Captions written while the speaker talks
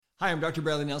Hi, I'm Dr.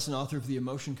 Bradley Nelson, author of The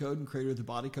Emotion Code and creator of the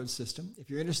Body Code System.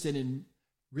 If you're interested in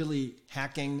really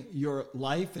hacking your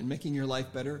life and making your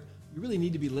life better, you really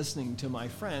need to be listening to my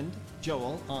friend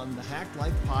Joel on the Hack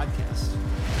Life podcast.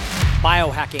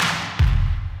 Biohacking,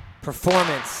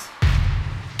 performance,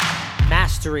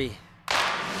 mastery,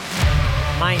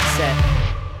 mindset.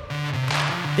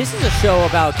 This is a show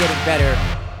about getting better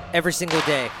every single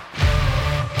day.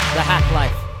 The Hack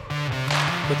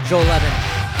Life with Joel Evan.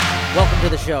 Welcome to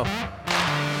the show.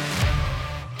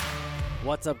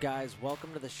 What's up, guys?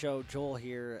 Welcome to the show. Joel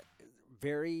here.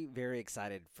 Very, very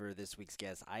excited for this week's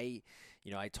guest. I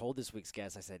told this week's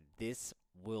guest, I said, this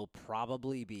will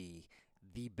probably be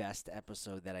the best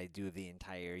episode that I do the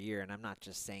entire year. And I'm not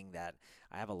just saying that.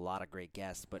 I have a lot of great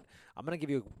guests, but I'm going to give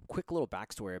you a quick little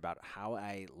backstory about how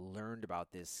I learned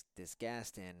about this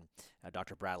guest and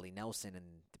Dr. Bradley Nelson and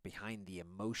Behind the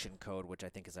Emotion Code, which I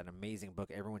think is an amazing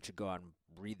book. Everyone should go out and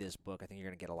read this book. I think you're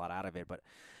going to get a lot out of it. But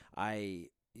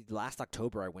last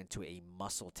October, I went to a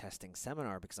muscle testing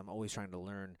seminar because I'm always trying to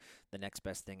learn the next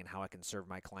best thing and how I can serve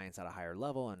my clients at a higher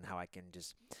level and how I can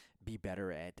just be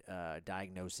better at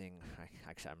diagnosing.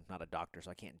 Actually, I'm not a doctor,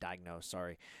 so I can't diagnose.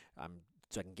 Sorry.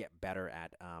 So I can get better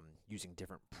at using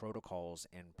different protocols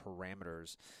and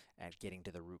parameters at getting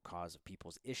to the root cause of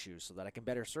people's issues so that I can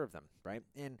better serve them, right?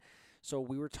 And so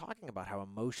we were talking about how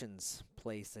emotions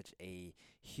play such a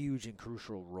huge and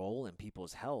crucial role in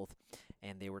people's health,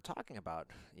 and they were talking about,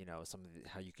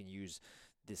 how you can use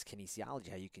this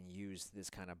kinesiology, how you can use this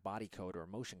kind of body code or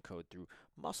emotion code through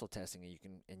muscle testing, and you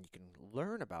can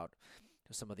learn about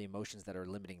some of the emotions that are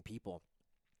limiting people.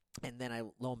 And then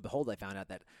lo and behold, I found out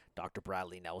that Dr.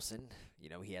 Bradley Nelson,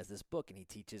 he has this book and he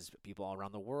teaches people all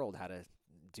around the world how to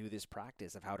do this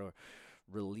practice of how to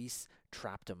release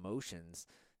trapped emotions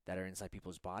that are inside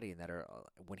people's body, and that are,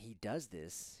 when he does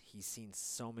this, he's seen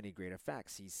so many great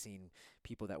effects. He's seen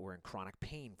people that were in chronic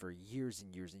pain for years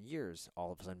and years and years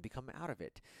all of a sudden become out of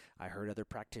it. I heard other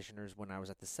practitioners when I was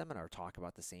at the seminar talk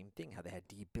about the same thing, how they had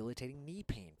debilitating knee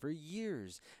pain for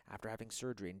years after having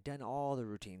surgery and done all the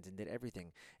routines and did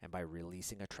everything. And by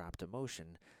releasing a trapped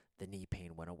emotion, the knee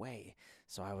pain went away.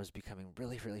 So I was becoming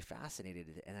really, really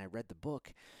fascinated, and I read the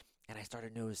book. And I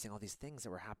started noticing all these things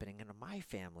that were happening in my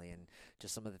family, and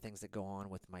just some of the things that go on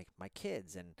with my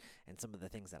kids, and some of the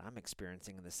things that I'm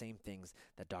experiencing, and the same things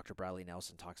that Dr. Bradley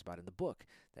Nelson talks about in the book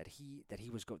that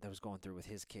was going through with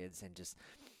his kids, and just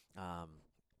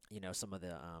some of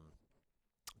the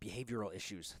behavioral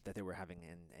issues that they were having,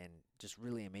 and just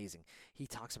really amazing. He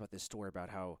talks about this story about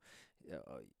how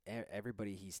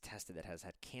everybody he's tested that has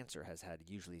had cancer has had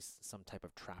usually some type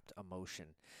of trapped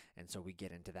emotion. And so we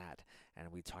get into that,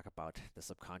 and we talk about the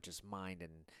subconscious mind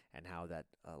and how that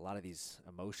a lot of these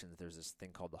emotions, there's this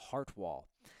thing called the heart wall,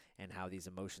 and how these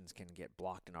emotions can get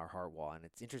blocked in our heart wall. And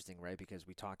it's interesting, right? Because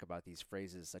we talk about these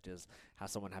phrases such as how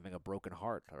someone having a broken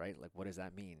heart, right? Like, what does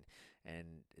that mean? And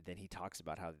then he talks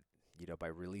about how, by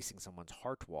releasing someone's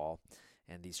heart wall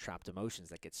and these trapped emotions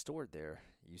that get stored there,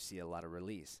 you see a lot of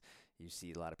release. You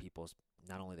see a lot of people's,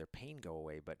 not only their pain go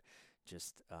away, but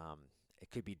just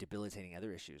it could be debilitating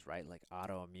other issues, right? Like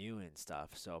autoimmune and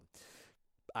stuff. So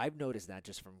I've noticed that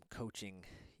just from coaching,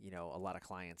 a lot of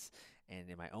clients,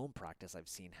 and in my own practice, I've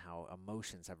seen how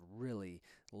emotions have really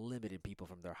limited people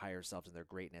from their higher selves and their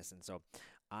greatness. And so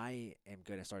I am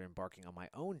going to start embarking on my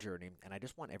own journey, and I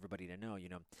just want everybody to know,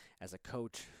 as a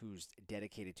coach who's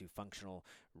dedicated to functional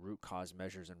root cause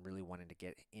measures and really wanting to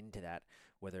get into that,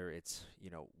 whether it's,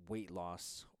 weight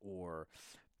loss or,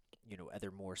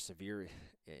 other more severe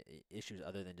issues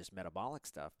other than just metabolic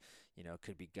stuff, it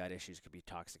could be gut issues, could be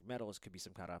toxic metals, could be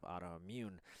some kind of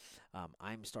autoimmune.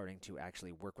 I'm starting to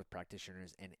actually work with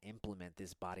practitioners and implement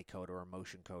this body code or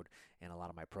emotion code in a lot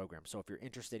of my programs. So if you're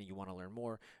interested and you want to learn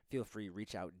more, feel free,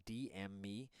 reach out, DM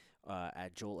me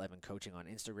at Joel Evan Coaching on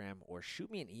Instagram, or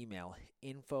shoot me an email,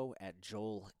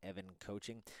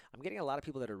 info@JoelEvanCoaching. I'm getting a lot of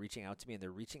people that are reaching out to me, and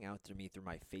they're reaching out to me through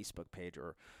my Facebook page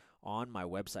or on my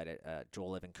website at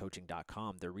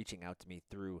joelevancoaching.com. They're reaching out to me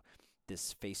through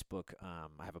this Facebook. I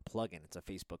have a plugin. It's a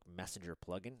Facebook Messenger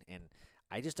plugin, and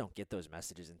I just don't get those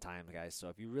messages in time, guys. So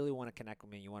if you really want to connect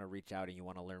with me, you want to reach out, and you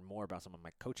want to learn more about some of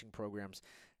my coaching programs,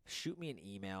 shoot me an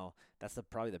email. That's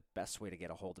probably the best way to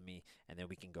get a hold of me, and then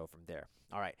we can go from there.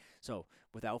 All right. So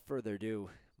without further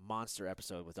ado, monster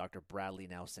episode with Dr. Bradley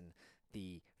Nelson,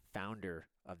 the founder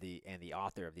of and the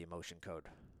author of the Emotion Code.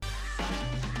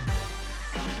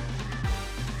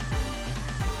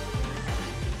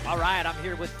 All right, I'm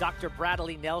here with Dr.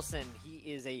 Bradley Nelson. He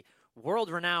is a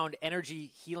world-renowned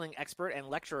energy healing expert and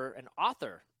lecturer and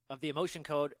author of the Emotion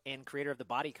Code and creator of the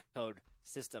Body Code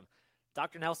system.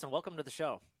 Dr. Nelson, welcome to the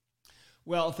show.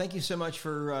 Well, thank you so much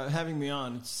for having me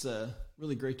on. It's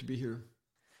really great to be here.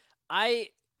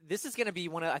 This is going to be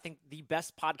one of, I think, the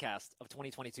best podcast of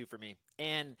 2022 for me.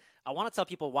 And I want to tell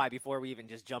people why before we even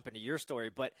just jump into your story.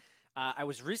 But I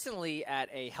was recently at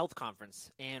a health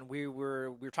conference, and we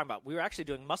were actually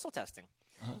doing muscle testing.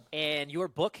 And your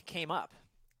book came up.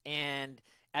 And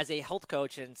as a health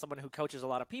coach and someone who coaches a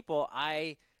lot of people,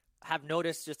 I have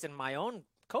noticed just in my own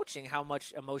coaching how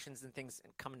much emotions and things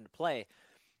come into play.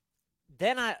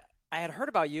 Then I had heard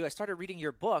about you. I started reading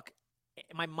your book.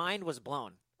 My mind was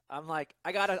blown. I'm like,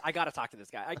 I gotta talk to this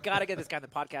guy. I gotta get this guy on the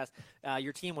podcast.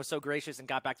 Your team was so gracious and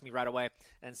got back to me right away.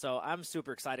 And so I'm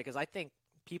super excited because I think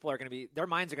people are going to be, their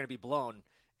minds are going to be blown,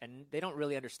 and they don't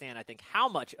really understand, I think, how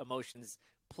much emotions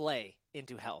play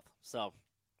into health. So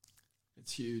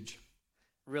it's huge.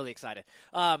 Really excited.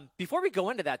 Before we go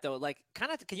into that though, like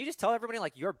kind of, can you just tell everybody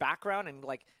like your background and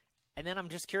then I'm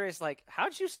just curious, like, how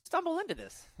did you stumble into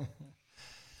this?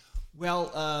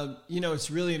 Well, it's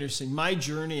really interesting. My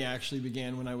journey actually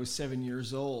began when I was 7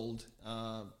 years old.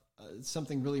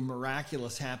 Something really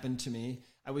miraculous happened to me.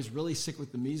 I was really sick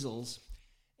with the measles,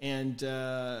 and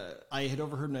I had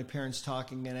overheard my parents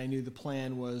talking, and I knew the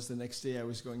plan was the next day I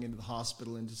was going into the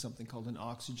hospital into something called an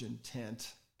oxygen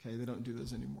tent. Okay, they don't do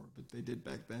those anymore, but they did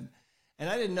back then. And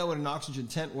I didn't know what an oxygen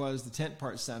tent was. The tent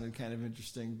part sounded kind of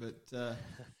interesting,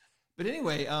 But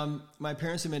anyway, my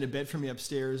parents had made a bed for me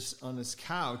upstairs on this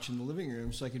couch in the living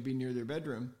room so I could be near their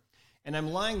bedroom. And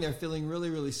I'm lying there feeling really,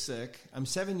 really sick. I'm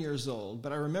 7 years old,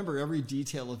 but I remember every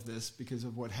detail of this because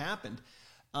of what happened.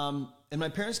 And my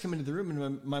parents come into the room,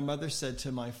 and my mother said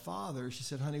to my father, she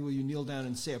said, "Honey, will you kneel down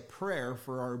and say a prayer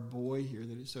for our boy here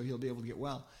so he'll be able to get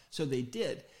well?" So they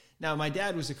did. Now, my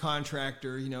dad was a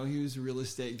contractor. He was a real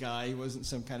estate guy. He wasn't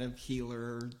some kind of healer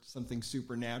or something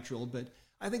supernatural, but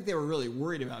I think they were really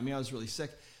worried about me. I was really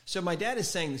sick. So my dad is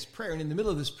saying this prayer, and in the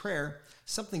middle of this prayer,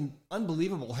 something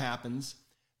unbelievable happens.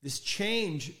 This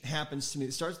change happens to me.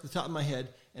 It starts at the top of my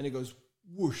head, and it goes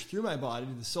whoosh through my body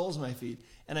to the soles of my feet,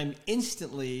 and I'm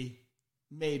instantly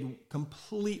made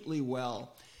completely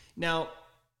well. Now,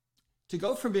 to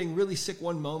go from being really sick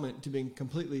one moment to being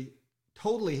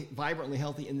totally vibrantly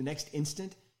healthy in the next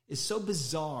instant is so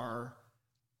bizarre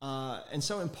and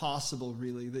so impossible,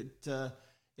 really, that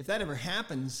if that ever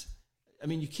happens, I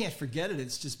mean, you can't forget it.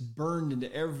 It's just burned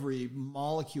into every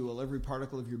molecule, every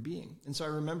particle of your being. And so I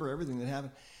remember everything that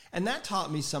happened. And that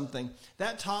taught me something.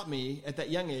 That taught me, at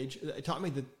that young age, it taught me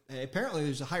that apparently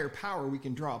there's a higher power we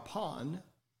can draw upon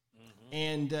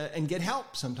and get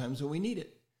help sometimes when we need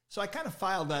it. So I kind of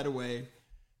filed that away.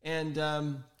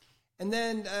 And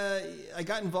then I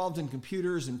got involved in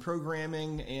computers and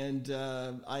programming, and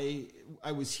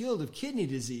I was healed of kidney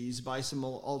disease by some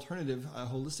alternative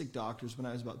holistic doctors when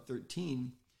I was about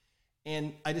 13.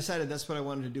 And I decided that's what I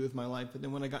wanted to do with my life. But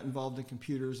then when I got involved in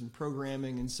computers and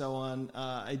programming and so on,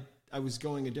 I was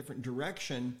going a different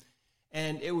direction.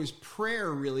 And it was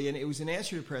prayer, really, and it was an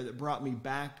answer to prayer that brought me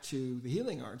back to the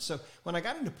healing arts. So when I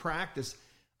got into practice,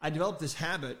 I developed this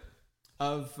habit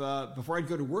of before I'd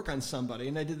go to work on somebody,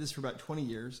 and I did this for about 20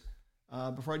 years,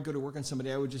 before I'd go to work on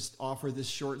somebody, I would just offer this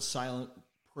short, silent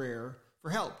prayer for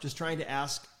help, just trying to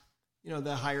ask,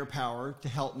 the higher power to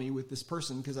help me with this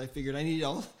person, because I figured I needed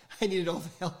all the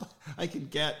help I could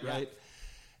get, right?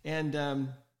 And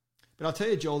but I'll tell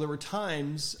you, Joel, there were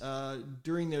times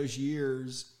during those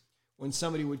years when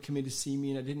somebody would come in to see me,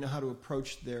 and I didn't know how to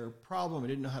approach their problem, I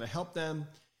didn't know how to help them.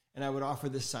 And I would offer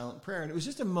this silent prayer. And it was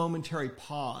just a momentary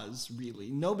pause, really.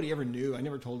 Nobody ever knew. I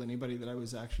never told anybody that I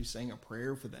was actually saying a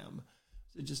prayer for them.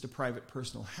 It's just a private,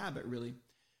 personal habit, really.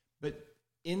 But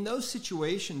in those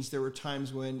situations, there were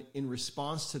times when, in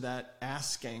response to that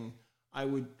asking, I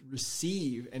would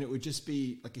receive, and it would just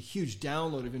be like a huge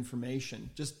download of information.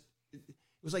 It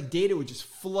was like data would just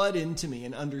flood into me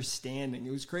and understanding.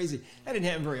 It was crazy. That didn't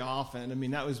happen very often. I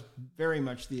mean, that was very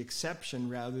much the exception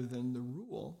rather than the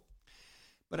rule.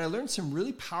 But I learned some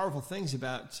really powerful things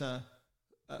about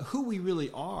who we really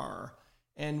are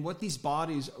and what these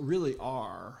bodies really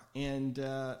are, and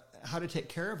how to take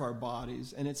care of our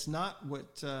bodies. And it's not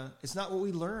what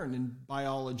we learn in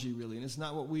biology, really, and it's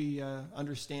not what we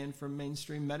understand from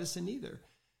mainstream medicine either.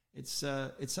 It's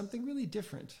something really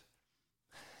different.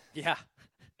 Yeah,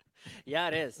 yeah,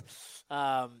 it is.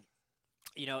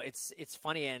 It's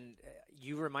funny, and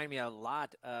you remind me a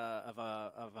lot of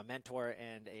a mentor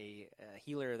and a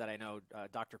healer that I know,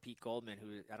 Dr. Pete Goldman,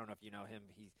 who, I don't know if you know him.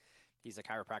 He's a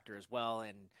chiropractor as well,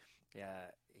 and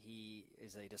he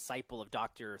is a disciple of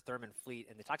Dr. Thurman Fleet,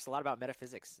 and he talks a lot about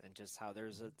metaphysics and just how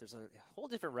there's a whole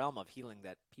different realm of healing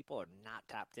that people are not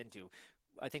tapped into.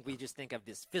 I think we just think of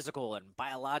this physical and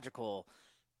biological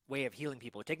way of healing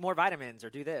people. Take more vitamins or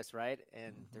do this, right?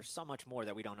 And there's so much more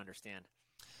that we don't understand.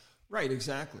 Right,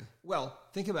 exactly. Well,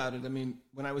 think about it. I mean,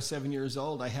 when I was 7 years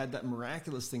old, I had that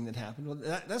miraculous thing that happened.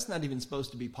 Well, that's not even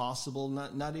supposed to be possible,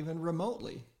 not even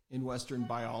remotely in Western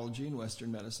biology and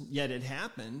Western medicine. Yet it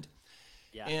happened.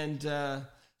 Yeah. And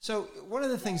so one of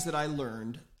the things that I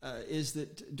learned is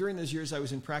that during those years I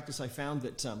was in practice, I found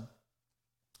that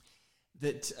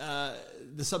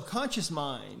the subconscious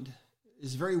mind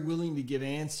is very willing to give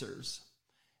answers.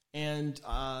 And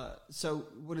so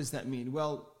what does that mean?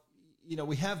 Well,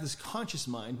 we have this conscious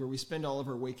mind where we spend all of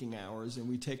our waking hours and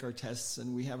we take our tests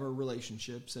and we have our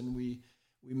relationships and we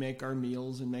make our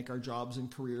meals and make our jobs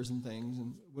and careers and things.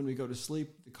 And when we go to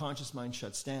sleep, the conscious mind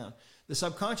shuts down. The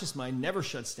subconscious mind never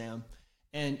shuts down,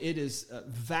 and it is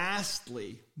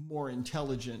vastly more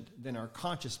intelligent than our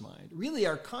conscious mind. Really,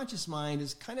 our conscious mind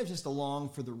is kind of just along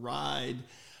for the ride.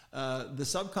 The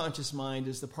subconscious mind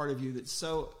is the part of you that's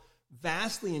so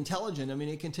vastly intelligent. I mean,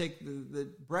 it can take the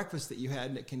breakfast that you had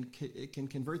and it can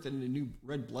convert that into new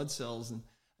red blood cells and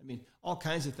I mean all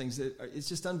kinds of things. It's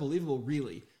just unbelievable,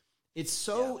 really. It's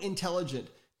so intelligent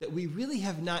that we really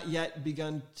have not yet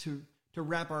begun to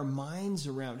wrap our minds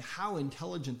around how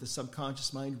intelligent the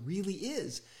subconscious mind really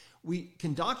is. We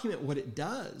can document what it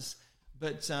does,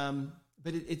 but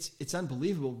it's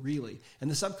unbelievable, really.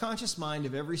 And the subconscious mind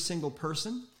of every single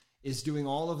person is doing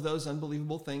all of those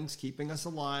unbelievable things, keeping us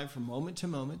alive from moment to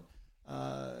moment.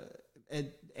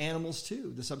 And animals,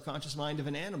 too. The subconscious mind of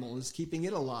an animal is keeping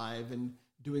it alive and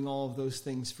doing all of those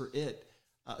things for it.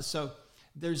 So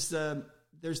there's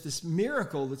this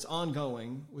miracle that's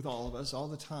ongoing with all of us all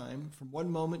the time, from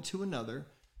one moment to another.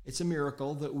 It's a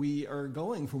miracle that we are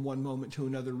going from one moment to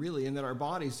another, really, and that our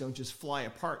bodies don't just fly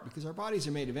apart, because our bodies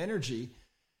are made of energy,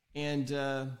 and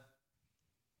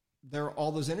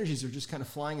all those energies are just kind of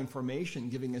flying in formation,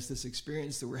 giving us this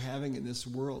experience that we're having in this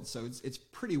world. So it's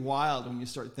pretty wild when you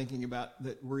start thinking about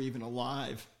that we're even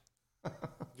alive.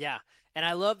 Yeah. And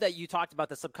I love that you talked about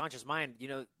the subconscious mind.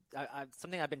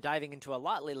 Something I've been diving into a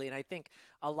lot lately. And I think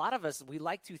a lot of us, we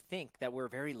like to think that we're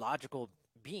very logical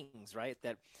beings, right?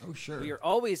 That we are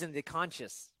always in the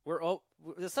conscious.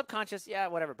 The subconscious, yeah,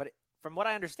 whatever. But from what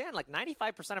I understand, like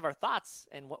 95% of our thoughts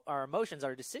and our emotions,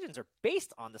 our decisions are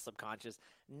based on the subconscious,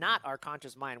 not our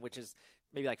conscious mind, which is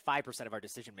maybe like 5% of our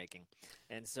decision making.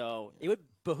 And so it would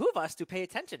behoove us to pay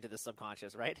attention to the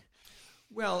subconscious, right?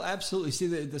 Well, absolutely. See,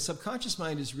 the subconscious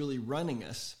mind is really running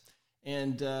us.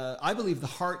 And I believe the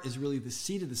heart is really the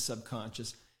seat of the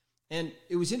subconscious. And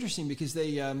it was interesting because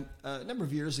a number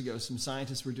of years ago, some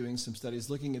scientists were doing some studies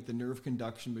looking at the nerve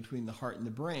conduction between the heart and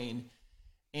the brain.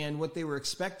 And what they were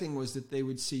expecting was that they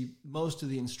would see most of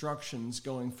the instructions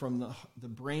going from the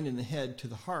brain and the head to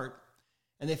the heart.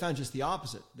 And they found just the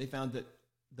opposite. They found that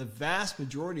the vast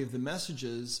majority of the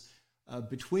messages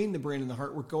between the brain and the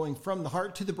heart were going from the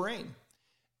heart to the brain,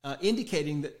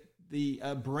 indicating that the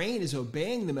brain is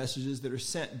obeying the messages that are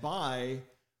sent by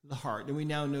the heart. And we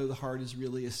now know the heart is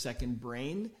really a second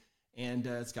brain. And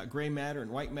it's got gray matter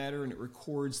and white matter, and it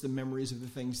records the memories of the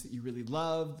things that you really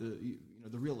love,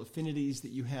 the real affinities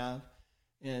that you have.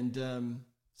 And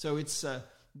so it's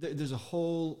there's a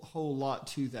whole lot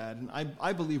to that. And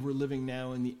I believe we're living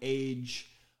now in the age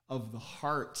of the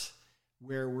heart,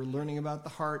 where we're learning about the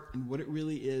heart and what it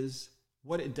really is,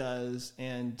 what it does,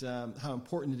 and how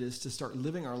important it is to start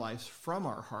living our lives from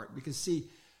our heart. Because, see,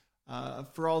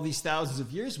 for all these thousands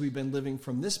of years, we've been living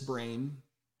from this brain,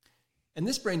 and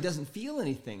this brain doesn't feel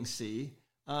anything, see?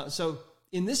 So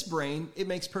in this brain, it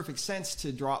makes perfect sense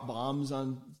to drop bombs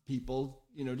on people,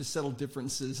 to settle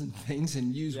differences and things,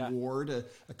 and use war to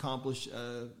accomplish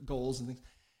goals and things.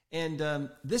 And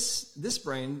this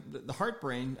brain, the heart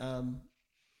brain,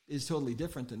 is totally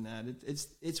different than that.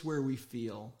 It's where we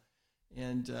feel,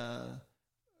 and that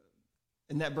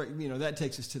that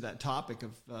takes us to that topic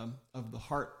of the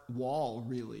heart wall,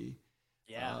 really.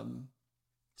 Yeah.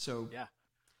 So yeah.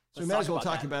 So we might as well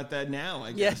talk about that now,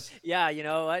 I guess. Yeah.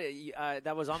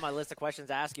 That was on my list of questions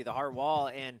to ask you, the heart wall.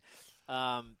 And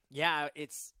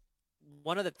it's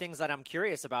one of the things that I'm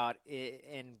curious about,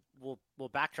 and we'll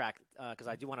backtrack because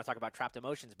I do want to talk about trapped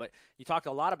emotions. But you talked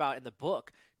a lot about in the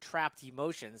book trapped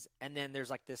emotions, and then there's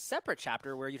like this separate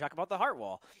chapter where you talk about the heart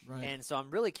wall. Right. And so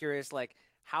I'm really curious, like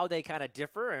how they kind of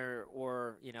differ,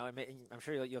 or I'm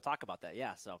sure you'll talk about that.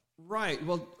 Yeah. So right.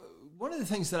 Well, one of the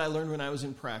things that I learned when I was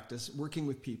in practice working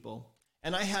with people,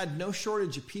 and I had no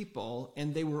shortage of people,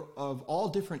 and they were of all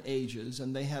different ages,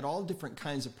 and they had all different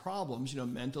kinds of problems,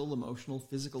 mental, emotional,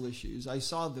 physical issues. I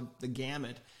saw the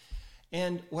gamut.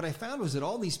 And what I found was that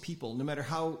all these people, no matter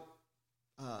how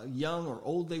young or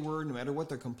old they were, no matter what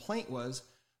their complaint was,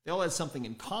 they all had something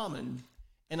in common.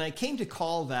 And I came to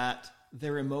call that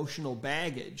their emotional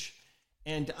baggage.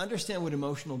 And to understand what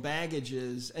emotional baggage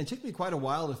is, and it took me quite a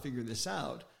while to figure this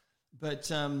out,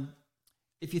 but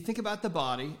if you think about the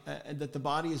body, that the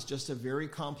body is just a very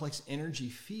complex energy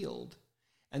field,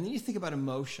 and then you think about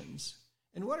emotions.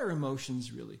 And what are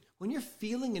emotions really? When you're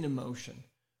feeling an emotion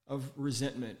of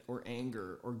resentment or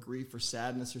anger or grief or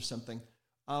sadness or something,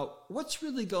 what's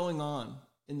really going on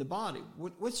in the body?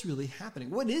 What's really happening?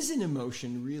 What is an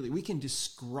emotion really? We can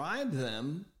describe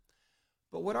them,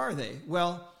 but what are they?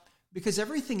 Well, because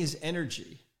everything is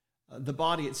energy. The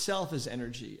body itself is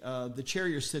energy. The chair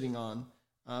you're sitting on,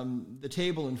 the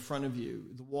table in front of you,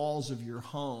 the walls of your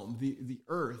home, the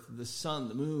earth, the sun,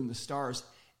 the moon, the stars,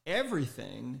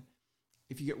 everything,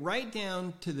 if you get right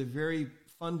down to the very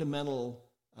fundamental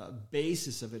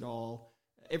basis of it all,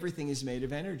 everything is made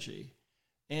of energy.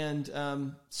 And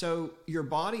so your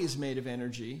body is made of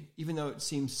energy, even though it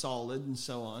seems solid and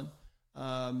so on,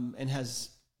 and has,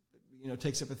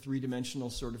 takes up a three-dimensional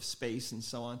sort of space and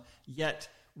so on. Yet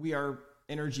we are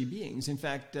energy beings. In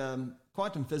fact,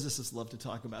 quantum physicists love to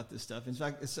talk about this stuff. In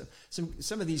fact,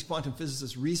 some of these quantum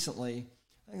physicists recently,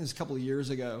 I think it was a couple of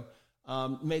years ago,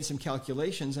 made some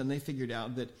calculations, and they figured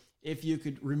out that if you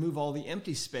could remove all the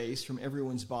empty space from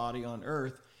everyone's body on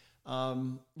Earth,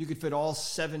 you could fit all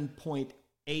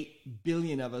 7.8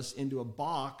 billion of us into a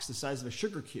box the size of a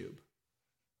sugar cube.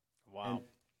 Wow. And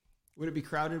would it be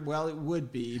crowded? Well, it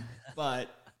would be, but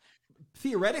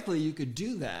theoretically you could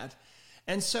do that.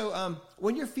 And so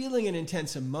when you're feeling an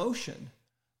intense emotion,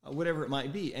 whatever it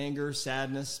might be, anger,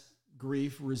 sadness,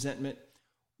 grief, resentment,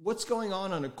 what's going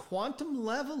on a quantum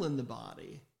level in the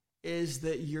body is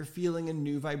that you're feeling a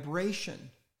new vibration,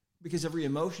 because every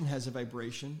emotion has a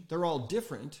vibration. They're all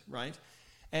different, right?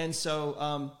 And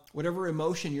so whatever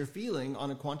emotion you're feeling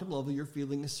on a quantum level, you're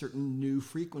feeling a certain new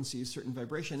frequency, a certain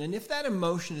vibration. And if that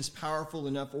emotion is powerful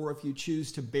enough, or if you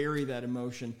choose to bury that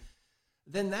emotion,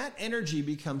 then that energy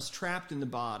becomes trapped in the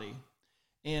body.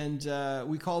 And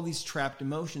we call these trapped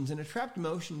emotions. And a trapped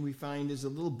emotion, we find, is a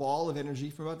little ball of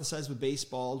energy from about the size of a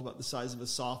baseball to about the size of a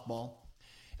softball.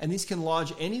 And these can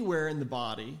lodge anywhere in the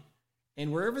body.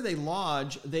 And wherever they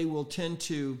lodge, they will tend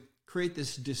to create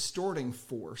this distorting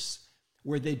force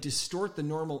where they distort the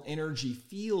normal energy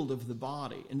field of the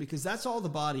body. And because that's all the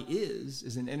body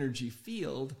is an energy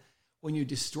field, when you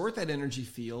distort that energy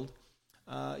field,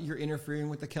 you're interfering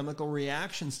with the chemical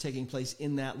reactions taking place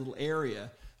in that little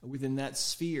area, within that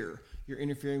sphere. You're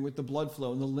interfering with the blood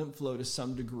flow and the lymph flow to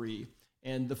some degree,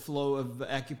 and the flow of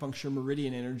acupuncture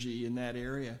meridian energy in that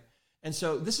area. And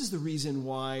so this is the reason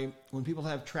why when people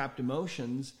have trapped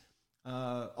emotions,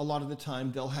 a lot of the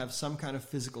time they'll have some kind of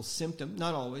physical symptom.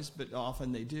 Not always, but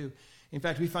often they do. In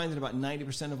fact, we find that about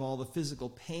 90% of all the physical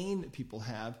pain that people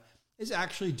have is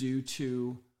actually due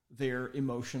to their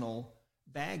emotional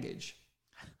baggage.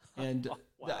 And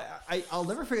wow. I'll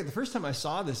never forget, the first time I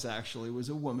saw this actually was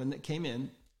a woman that came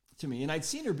in to me, and I'd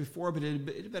seen her before, but it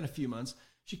had been a few months.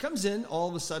 She comes in, all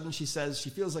of a sudden she says she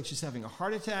feels like she's having a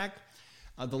heart attack.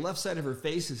 The left side of her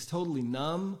face is totally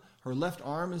numb. Her left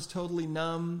arm is totally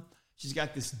numb. She's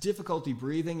got this difficulty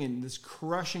breathing and this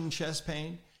crushing chest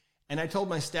pain. And I told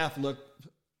my staff, look,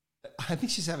 I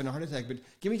think she's having a heart attack, but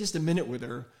give me just a minute with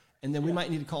her, and then we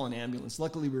might need to call an ambulance.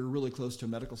 Luckily, we were really close to a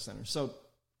medical center. So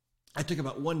I took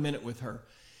about 1 minute with her,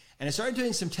 and I started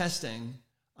doing some testing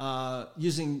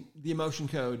using the emotion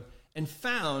code, and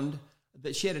found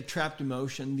that she had a trapped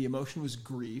emotion. The emotion was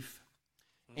grief.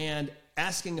 And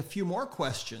asking a few more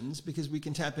questions, because we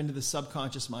can tap into the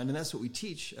subconscious mind, and that's what we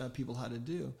teach people how to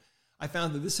do. I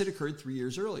found that this had occurred 3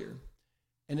 years earlier.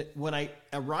 And when I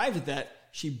arrived at that,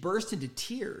 she burst into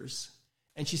tears,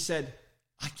 and she said,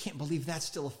 I can't believe that's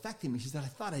still affecting me. She said, I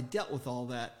thought I dealt with all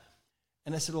that.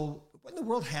 And I said, well, what in the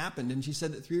world happened? And she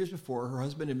said that 3 years before, her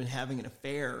husband had been having an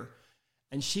affair,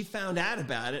 and she found out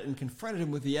about it and confronted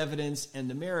him with the evidence, and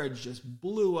the marriage just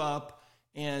blew up,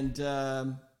 and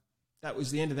that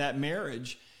was the end of that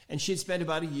marriage. And she had spent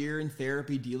about a year in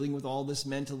therapy dealing with all this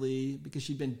mentally, because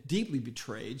she'd been deeply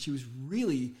betrayed. She was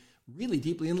really, really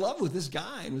deeply in love with this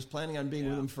guy and was planning on being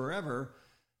with him forever,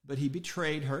 but he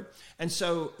betrayed her. And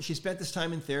so she spent this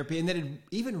time in therapy, and then had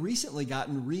even recently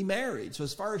gotten remarried. So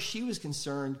as far as she was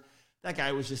concerned, that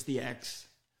guy was just the ex.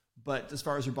 But as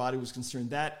far as her body was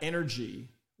concerned, that energy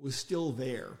was still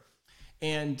there.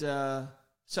 And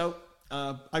so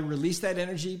I released that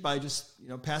energy by just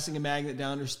passing a magnet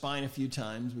down her spine a few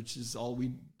times, which is all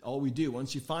we do.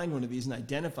 Once you find one of these and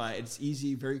identify it, it's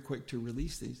easy, very quick to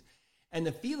release these. And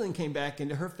the feeling came back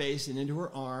into her face and into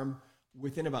her arm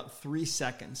within about 3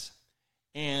 seconds.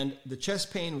 And the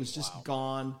chest pain was just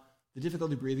gone. The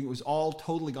difficulty breathing was all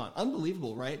totally gone.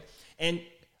 Unbelievable, right? And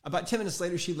About 10 minutes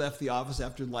later, she left the office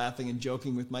after laughing and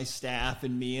joking with my staff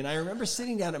and me. And I remember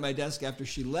sitting down at my desk after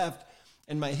she left,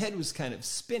 and my head was kind of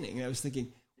spinning. And I was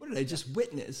thinking, what did I just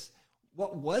witness?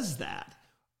 What was that?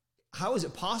 How is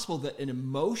it possible that an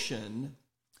emotion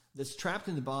that's trapped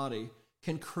in the body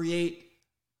can create,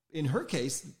 in her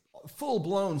case,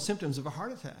 full-blown symptoms of a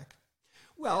heart attack?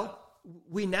 Well,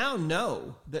 we now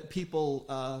know that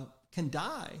people can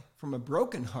die from a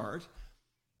broken heart,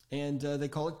 and they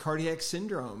call it cardiac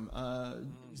syndrome.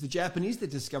 It's the Japanese that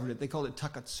discovered it. They called it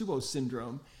Takotsubo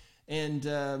syndrome. And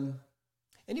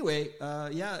anyway,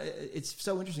 it's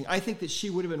so interesting. I think that she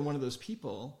would have been one of those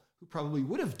people who probably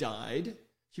would have died.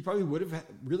 She probably would have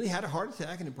really had a heart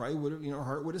attack, and it probably would have, her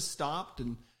heart would have stopped.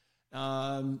 And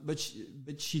but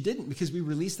she didn't, because we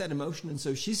released that emotion, and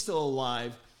so she's still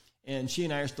alive. And she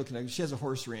and I are still connected. She has a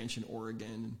horse ranch in Oregon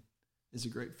and is a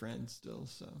great friend still.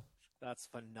 So that's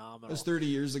phenomenal. It was 30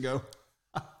 years ago.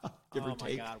 Give or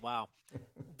take. Oh my God! Wow.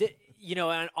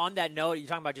 And on that note, you're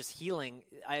talking about just healing.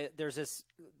 There's this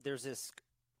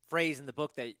phrase in the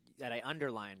book that I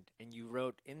underlined, and you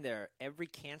wrote in there, every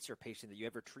cancer patient that you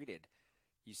ever treated,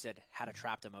 you said had a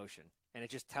trapped emotion. And it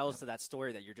just tells to that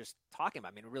story that you're just talking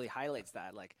about. I mean, it really highlights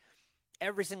that. Like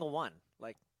every single one,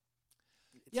 like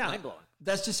it's mind-blowing.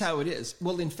 That's just how it is.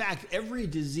 Well, in fact, every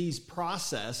disease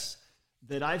process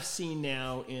that I've seen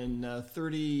now in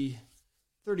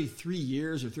 33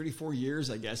 years or 34 years,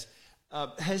 I guess,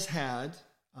 has had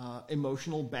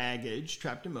emotional baggage,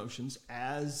 trapped emotions,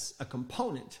 as a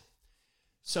component.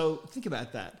 So think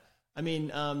about that. I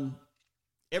mean,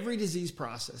 every disease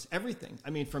process, everything. I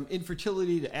mean, from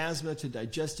infertility to asthma to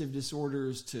digestive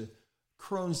disorders to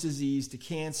Crohn's disease to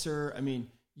cancer. I mean,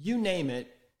 you name it,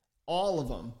 all of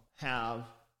them have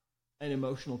an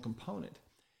emotional component.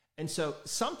 And so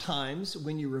sometimes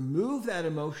when you remove that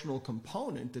emotional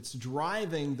component that's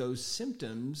driving those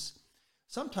symptoms,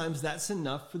 sometimes that's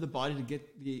enough for the body to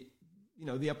get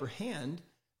the upper hand,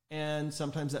 and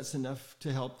sometimes that's enough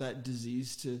to help that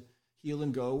disease to heal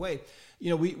and go away.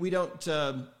 We don't.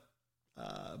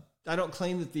 I don't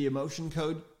claim that the emotion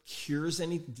code cures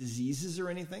any diseases or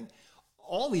anything.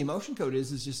 All the emotion code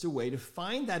is just a way to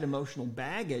find that emotional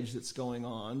baggage that's going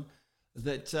on,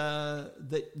 that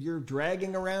you're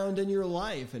dragging around in your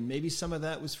life. And maybe some of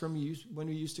that was from you when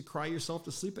you used to cry yourself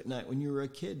to sleep at night when you were a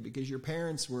kid because your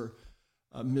parents were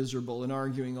miserable and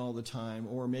arguing all the time.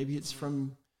 Or maybe it's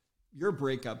from your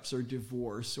breakups or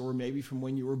divorce, or maybe from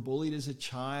when you were bullied as a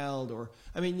child. Or,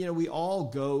 we all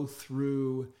go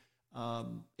through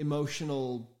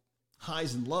emotional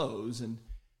highs and lows, and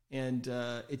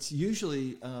it's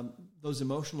usually those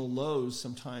emotional lows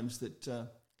sometimes that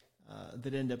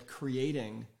end up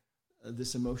creating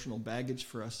this emotional baggage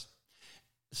for us.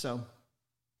 So,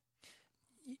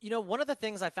 one of the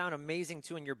things I found amazing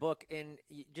too in your book, and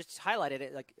you just highlighted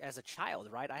it, like as a child,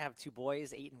 right? I have two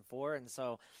boys, 8 and 4, and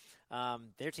so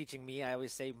they're teaching me. I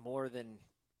always say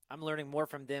I'm learning more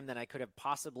from them than I could have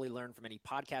possibly learned from any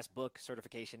podcast, book,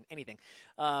 certification, anything.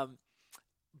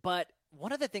 But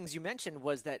one of the things you mentioned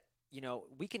was that,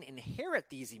 we can inherit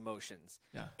these emotions,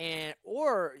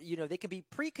 or they can be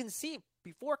preconceived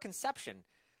before conception.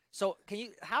 So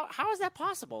how is that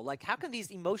possible? Like, how can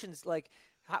these emotions, like,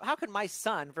 how could my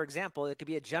son, for example, it could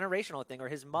be a generational thing, or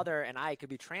his mother and I could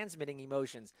be transmitting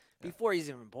emotions before he's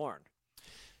even born?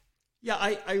 Yeah,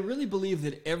 I really believe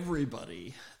that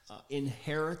everybody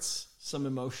inherits some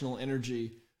emotional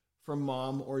energy from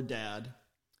mom or dad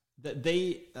that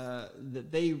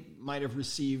they might have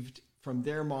received from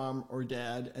their mom or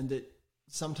dad, and that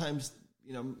sometimes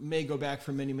may go back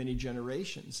for many, many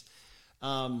generations.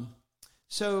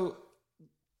 So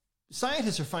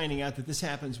scientists are finding out that this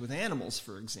happens with animals,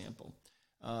 for example.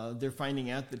 They're finding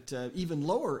out that even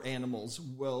lower animals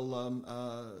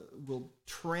will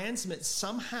transmit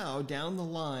somehow down the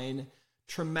line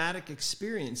traumatic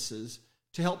experiences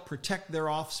to help protect their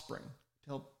offspring, to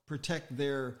help protect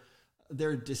their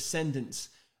descendants.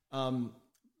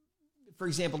 For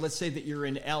example, let's say that you're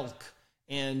an elk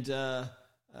and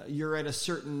you're at a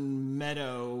certain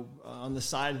meadow on the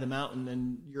side of the mountain,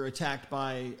 and you're attacked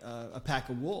by a pack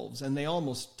of wolves, and they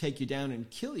almost take you down and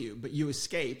kill you, but you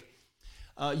escape.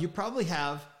 You probably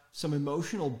have some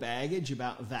emotional baggage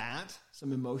about that,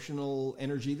 some emotional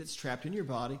energy that's trapped in your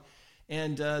body.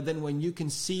 And then when you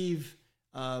conceive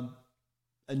a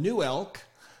new elk,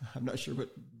 I'm not sure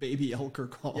what baby elk are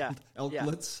called,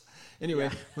 elklets. Yeah. Anyway,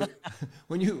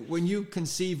 when you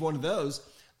conceive one of those,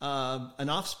 an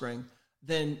offspring,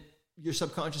 then your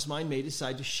subconscious mind may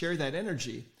decide to share that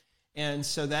energy. And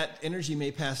so that energy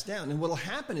may pass down. And what will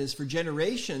happen is, for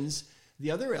generations,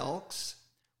 the other elks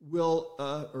will,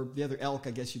 or the other elk,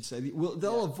 I guess you'd say,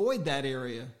 they'll avoid that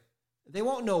area. they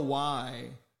won't know why.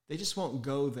 They just won't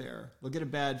go there. They'll get a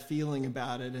bad feeling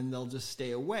about it, and they'll just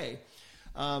stay away.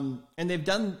 And they've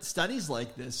done studies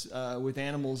like this with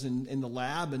animals in the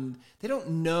lab, and they don't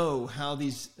know how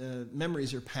these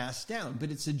memories are passed down,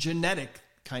 but it's a genetic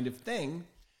kind of thing.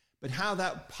 But how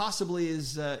that possibly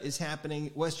is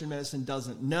happening, Western medicine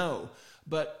doesn't know.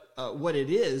 But what it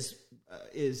is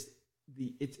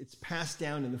it's passed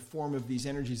down in the form of these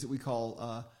energies that we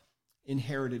call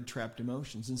inherited trapped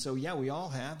emotions. And so, yeah, we all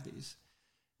have these,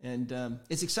 and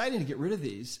it's exciting to get rid of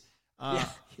these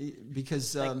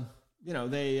because they.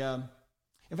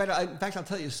 In fact, I'll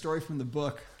tell you a story from the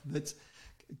book that's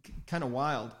kind of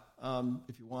wild.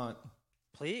 If you want.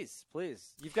 Please.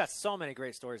 You've got so many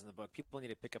great stories in the book. People need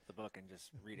to pick up the book and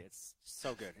just read it. It's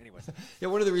so good. Anyways. Yeah,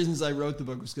 one of the reasons I wrote the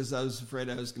book was because I was afraid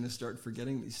I was going to start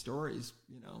forgetting these stories,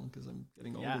 because I'm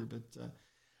getting older. But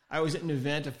I was at an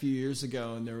event a few years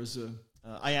ago, and there was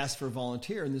I asked for a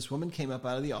volunteer, and this woman came up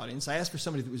out of the audience. I asked for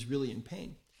somebody that was really in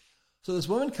pain. So this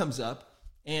woman comes up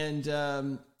and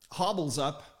hobbles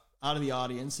up out of the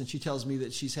audience, and she tells me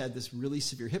that she's had this really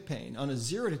severe hip pain. On a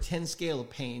 0 to 10 scale of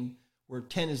pain, where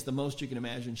 10 is the most you can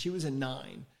imagine, she was a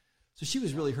 9. So she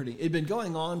was really hurting. It had been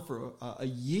going on for a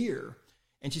year,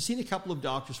 and she'd seen a couple of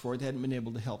doctors for it. They hadn't been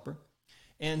able to help her.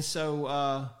 And so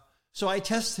I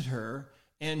tested her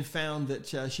and found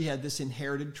that she had this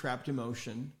inherited trapped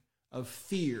emotion of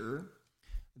fear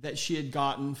that she had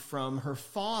gotten from her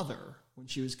father when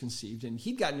she was conceived, and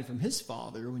he'd gotten it from his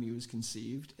father when he was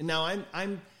conceived. And now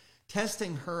I'm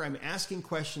testing her. I'm asking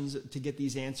questions to get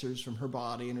these answers from her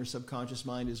body, and her subconscious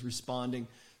mind is responding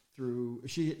through.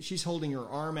 She's holding her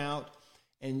arm out,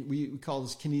 and we call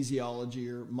this kinesiology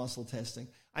or muscle testing.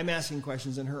 I'm asking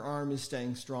questions, and her arm is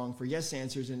staying strong for yes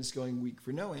answers, and it's going weak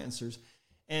for no answers.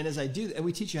 And as I do, and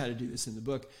we teach you how to do this in the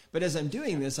book, but as I'm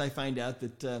doing this, I find out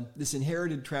that this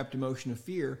inherited trapped emotion of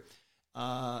fear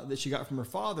that she got from her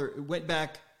father, it went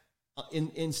back,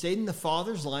 stayed in the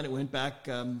father's line. It went back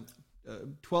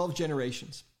 12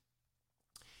 generations.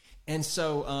 And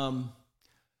so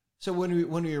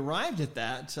when we arrived at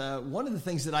that, one of the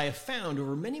things that I have found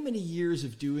over many, many years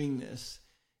of doing this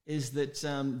is that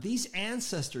these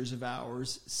ancestors of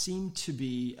ours seem to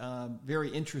be very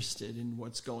interested in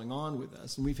what's going on with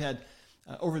us. And we've had,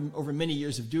 over many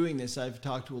years of doing this, I've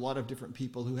talked to a lot of different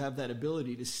people who have that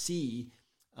ability to see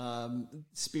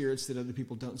spirits that other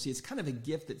people don't see. It's kind of a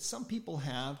gift that some people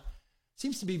have.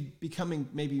 Seems to be becoming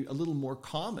maybe a little more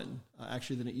common,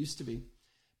 actually, than it used to be.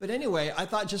 But anyway, I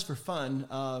thought just for fun,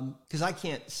 because I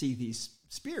can't see these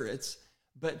spirits,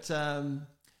 but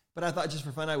I thought just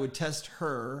for fun I would test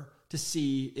her to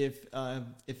see if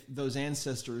those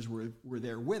ancestors were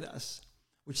there with us,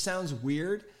 which sounds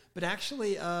weird, but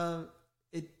actually,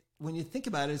 when you think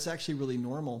about it, it's actually really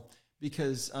normal,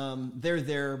 because they're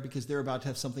there because they're about to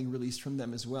have something released from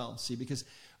them as well. See, because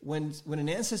when an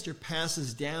ancestor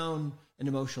passes down an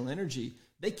emotional energy,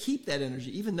 they keep that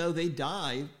energy. Even though they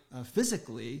die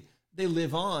physically, they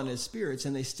live on as spirits,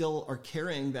 and they still are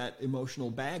carrying that emotional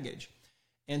baggage.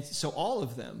 And so all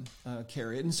of them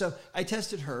carry it. And so I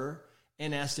tested her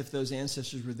and asked if those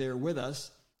ancestors were there with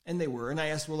us, and they were. And I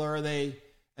asked, well, are they,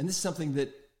 and this is something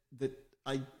that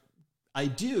I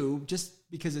do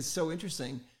just because it's so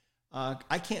interesting.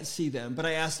 I can't see them, but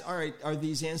I asked, all right, are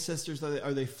these ancestors,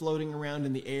 are they floating around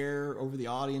in the air over the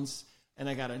audience? And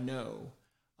I got a no,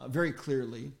 very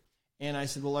clearly. And I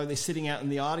said, well, are they sitting out in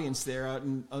the audience there, out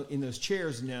in those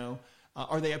chairs? No.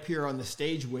 Are they up here on the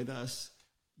stage with us?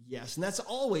 Yes. And that's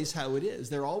always how it is.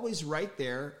 They're always right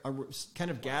there,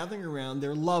 kind of gathering around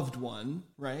their loved one,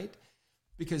 right?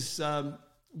 Because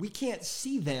we can't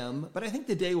see them, but I think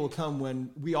the day will come when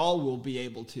we all will be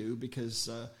able to, because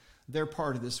they're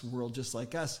part of this world just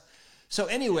like us. So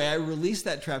anyway, I released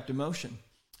that trapped emotion,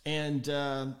 and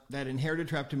that inherited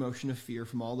trapped emotion of fear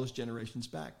from all those generations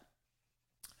back.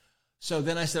 So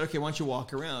then I said, okay, why don't you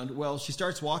walk around? Well, she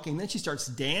starts walking, then she starts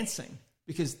dancing,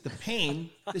 because the pain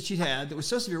that she'd had that was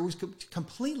so severe was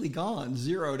completely gone,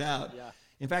 zeroed out. Yeah.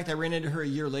 In fact, I ran into her a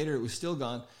year later. It was still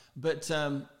gone. But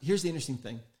here's the interesting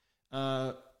thing.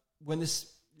 When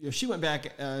this, she went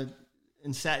back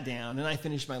and sat down, and I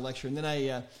finished my lecture. And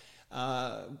then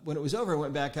when it was over, I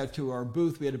went back out to our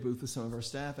booth. We had a booth with some of our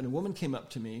staff, and a woman came up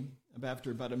to me after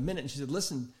about a minute, and she said,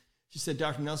 listen, she said,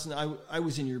 Dr. Nelson, I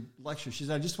was in your lecture. She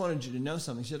said, I just wanted you to know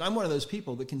something. She said, I'm one of those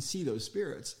people that can see those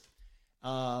spirits.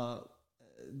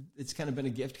 It's kind of been a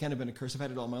gift, kind of been a curse. I've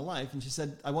had it all my life. And she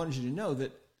said, I wanted you to know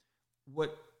that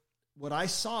what I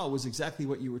saw was exactly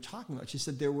what you were talking about. She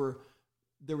said, there were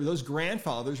those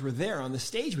grandfathers were there on the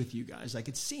stage with you guys. I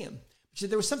could see them. She said,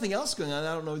 there was something else going on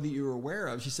I don't know that you were aware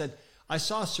of. She said, I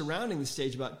saw surrounding the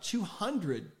stage about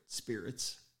 200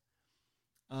 spirits,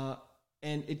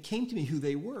 and it came to me who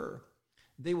they were.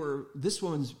 They were this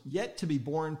woman's yet to be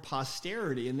born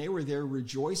posterity, and they were there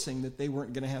rejoicing that they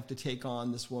weren't going to have to take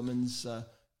on this woman's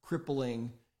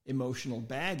crippling emotional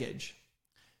baggage.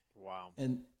 Wow.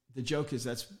 And the joke is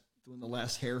that's when the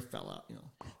last hair fell out,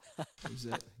 That was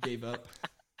it. Gave up.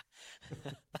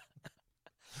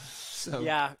 So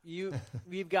yeah,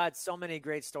 we've got so many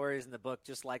great stories in the book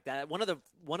just like that. One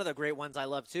of the great ones I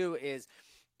love too is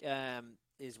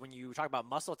when you talk about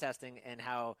muscle testing and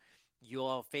how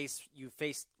you faced in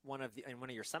one of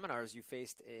your seminars, you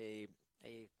faced a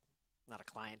not a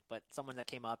client, but someone that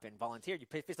came up and volunteered. You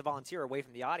faced a volunteer away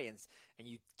from the audience, and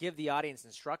you give the audience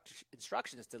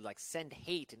instructions to like send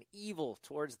hate and evil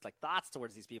thoughts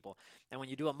towards these people. And when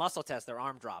you do a muscle test, their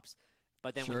arm drops.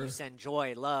 But then when you send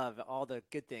joy, love, all the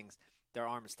good things, their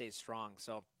arm stays strong.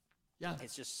 So yeah,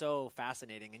 it's just so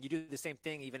fascinating. And you do the same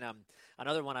thing. Even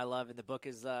another one I love in the book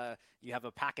is you have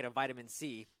a packet of vitamin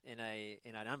C in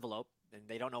an envelope, and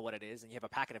they don't know what it is, and you have a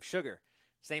packet of sugar.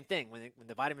 Same thing. When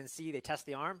the vitamin C, they test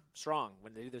the arm, strong.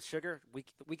 When they do the sugar,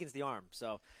 weakens the arm.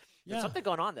 So there's something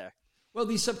going on there. Well,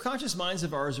 these subconscious minds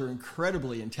of ours are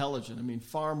incredibly intelligent. I mean,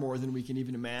 far more than we can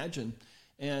even imagine.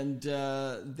 And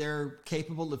they're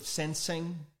capable of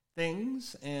sensing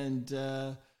things. And,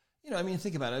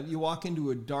 think about it. You walk into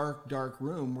a dark, dark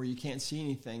room where you can't see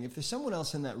anything. If there's someone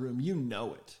else in that room, you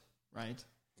know it, right?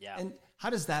 Yeah. And how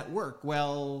does that work?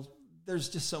 Well, there's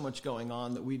just so much going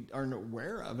on that we aren't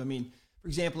aware of. I mean, for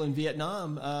example, in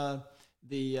Vietnam,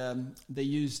 they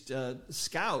used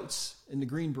scouts in the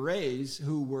Green Berets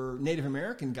who were Native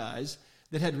American guys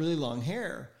that had really long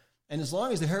hair. And as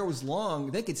long as the hair was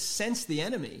long, they could sense the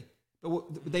enemy.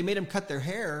 But they made them cut their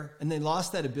hair, and they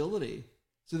lost that ability.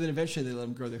 So then eventually they let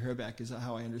them grow their hair back, is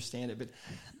how I understand it. But,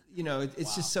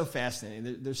 it's just so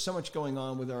fascinating. There's so much going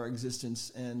on with our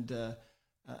existence, and the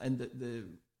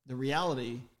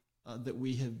reality that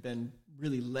we have been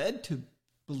really led to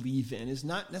believe in is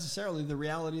not necessarily the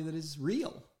reality that is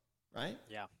real, right?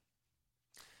 Yeah.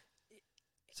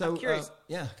 So, I'm curious.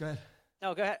 Yeah, go ahead.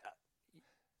 No, go ahead.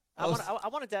 I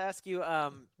wanted to ask you,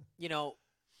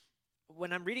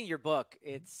 when I'm reading your book,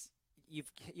 you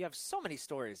have so many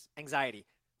stories: anxiety,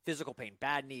 physical pain,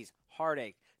 bad knees,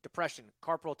 heartache, depression,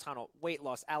 carpal tunnel, weight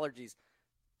loss, allergies.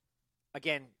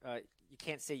 Again, you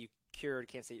can't say you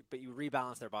cured, but you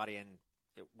rebalanced their body and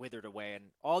it withered away, and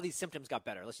all these symptoms got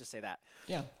better. Let's just say that.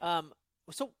 Yeah.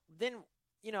 So then,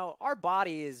 our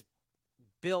body is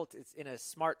built in a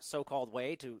smart so-called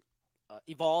way to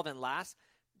evolve and last.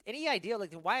 Any idea,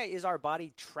 why is our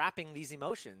body trapping these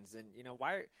emotions? And,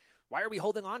 why are we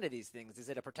holding on to these things? Is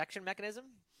it a protection mechanism?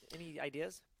 Any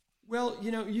ideas? Well,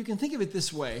 you can think of it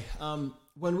this way.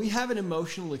 When we have an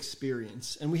emotional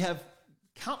experience, and we have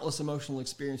countless emotional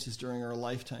experiences during our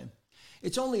lifetime,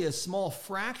 it's only a small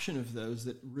fraction of those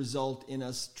that result in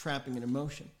us trapping an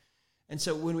emotion. And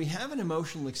so when we have an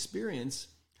emotional experience,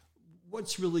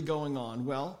 what's really going on?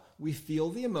 Well, we feel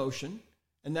the emotion,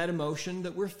 and that emotion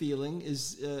that we're feeling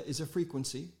is a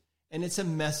frequency, and it's a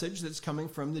message that's coming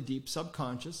from the deep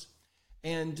subconscious.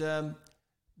 And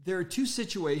there are two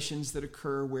situations that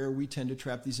occur where we tend to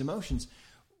trap these emotions.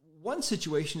 One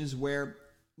situation is where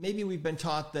maybe we've been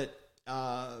taught that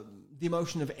the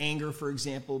emotion of anger, for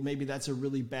example, maybe that's a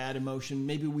really bad emotion.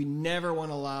 Maybe we never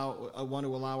want to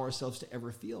allow ourselves to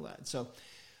ever feel that. So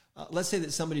let's say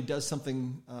that somebody does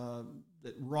something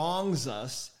that wrongs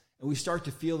us, and we start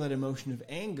to feel that emotion of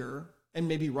anger, and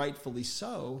maybe rightfully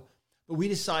so, but we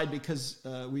decide because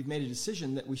we've made a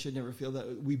decision that we should never feel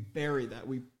that, we bury that.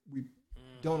 We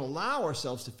don't allow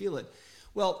ourselves to feel it.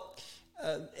 Well,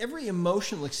 every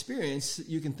emotional experience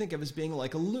you can think of as being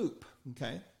like a loop,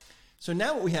 okay? So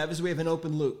now what we have is an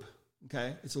open loop,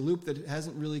 okay? It's a loop that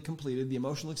hasn't really completed. The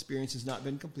emotional experience has not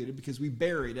been completed because we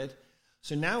buried it.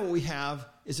 So now what we have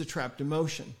is a trapped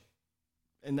emotion.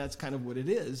 And that's kind of what it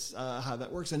is, how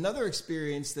that works. Another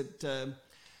experience that,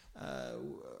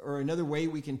 or another way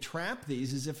we can trap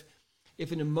these is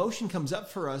if an emotion comes up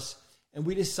for us and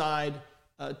we decide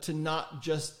to not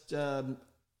just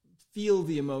feel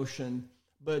the emotion,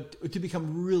 but to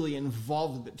become really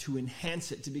involved with it, to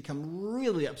enhance it, to become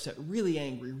really upset, really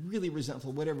angry, really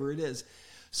resentful, whatever it is.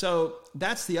 So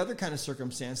that's the other kind of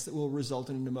circumstance that will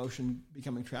result in an emotion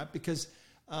becoming trapped, because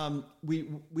we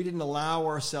didn't allow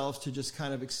ourselves to just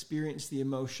kind of experience the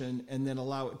emotion and then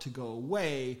allow it to go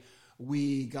away.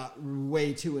 We got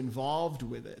way too involved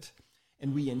with it,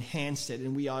 and we enhanced it,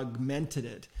 and we augmented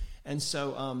it. And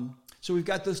so we've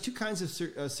got those two kinds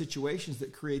of situations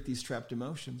that create these trapped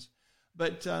emotions.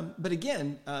 But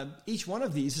again, each one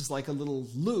of these is like a little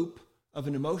loop of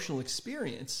an emotional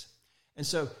experience. And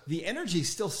so the energy is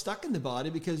still stuck in the body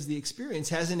because the experience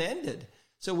hasn't ended.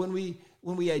 So when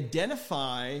we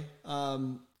identify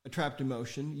a trapped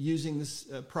emotion using this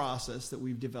process that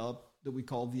we've developed that we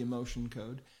call the emotion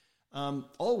code,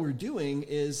 all we're doing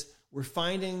is we're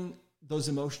finding those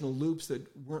emotional loops that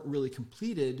weren't really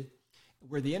completed,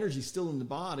 where the energy's still in the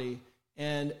body,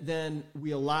 and then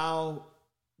we allow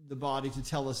the body to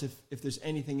tell us if there's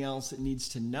anything else it needs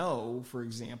to know. For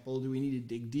example, do we need to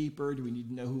dig deeper? Do we need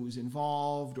to know who was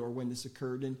involved or when this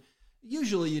occurred? And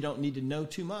usually you don't need to know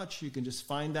too much. You can just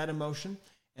find that emotion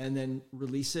and then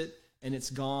release it, and it's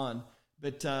gone.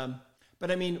 But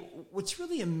I mean, what's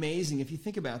really amazing, if you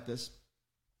think about this,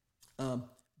 that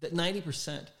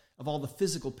 90% of all the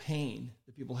physical pain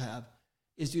that people have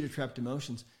is due to trapped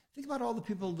emotions. Think about all the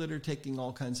people that are taking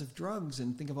all kinds of drugs,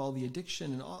 and think of all the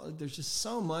addiction and all. There's just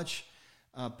so much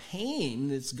pain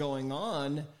that's going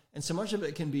on, and so much of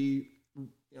it can be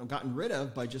gotten rid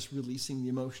of by just releasing the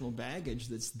emotional baggage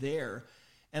that's there.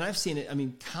 And I've seen it, I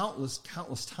mean, countless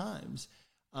times.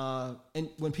 And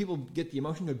when people get the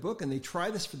Emotion Code book and they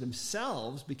try this for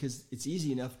themselves, because it's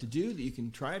easy enough to do that you can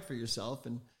try it for yourself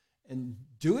and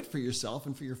do it for yourself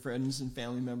and for your friends and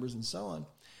family members and so on.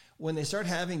 When they start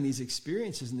having these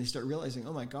experiences and they start realizing,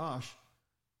 oh my gosh,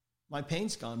 my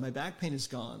pain's gone, my back pain is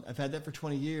gone, I've had that for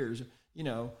 20 years,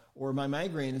 or my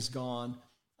migraine is gone.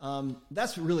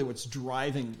 That's really what's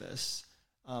driving this.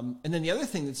 And then the other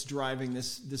thing that's driving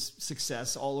this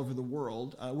success all over the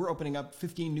world, we're opening up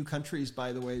 15 new countries,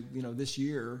 by the way, this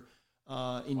year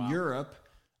in Europe.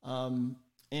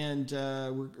 And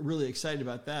we're really excited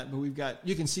about that. But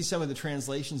you can see some of the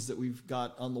translations that we've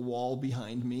got on the wall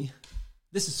behind me.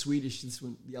 This is Swedish. This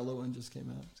one, the yellow one just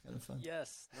came out. It's kind of fun.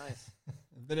 Yes, nice.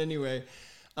 But anyway,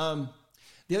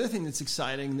 the other thing that's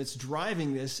exciting that's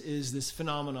driving this is this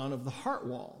phenomenon of the heart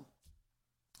wall.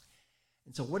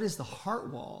 And so what is the heart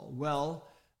wall? Well,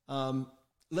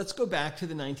 let's go back to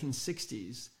the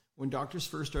 1960s when doctors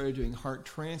first started doing heart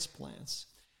transplants.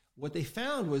 What they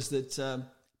found was that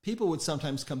people would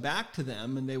sometimes come back to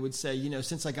them and they would say,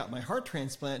 since I got my heart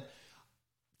transplant,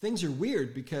 things are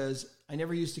weird because I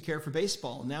never used to care for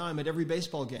baseball. Now I'm at every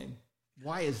baseball game.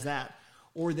 Why is that?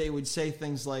 Or they would say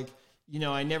things like,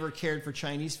 I never cared for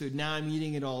Chinese food. Now I'm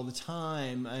eating it all the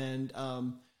time. And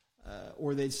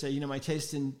or they'd say, my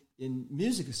taste in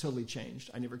music has totally changed.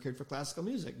 I never cared for classical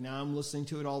music. Now I'm listening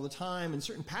to it all the time. And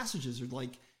certain passages are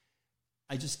like,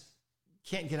 I just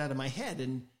can't get out of my head.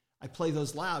 And I play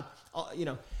those loud,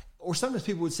 Or sometimes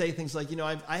people would say things like,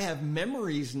 I have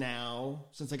memories now,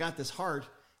 since I got this heart,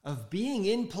 of being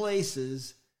in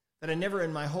places that I never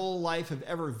in my whole life have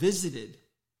ever visited.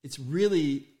 It's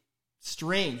really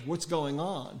strange what's going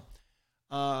on.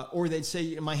 Or they'd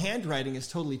say, my handwriting has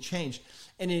totally changed.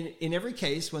 And in every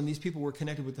case, when these people were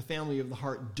connected with the family of the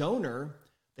heart donor,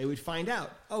 they would find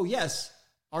out, oh, yes,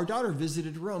 our daughter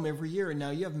visited Rome every year, and now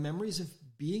you have memories of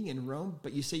being in Rome,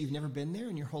 but you say you've never been there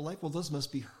in your whole life? Well, those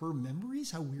must be her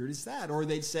memories? How weird is that? Or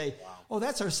they'd say, wow, oh,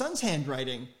 that's our son's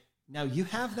handwriting. Now you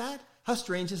have that? How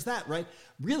strange is that, right?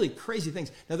 Really crazy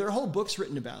things. Now, there are whole books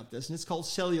written about this, and it's called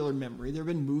cellular memory. There have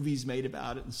been movies made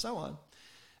about it and so on.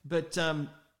 But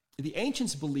the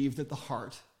ancients believed that the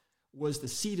heart was the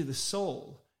seat of the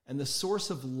soul and the source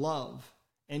of love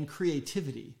and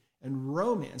creativity and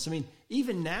romance. I mean,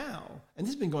 even now, and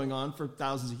this has been going on for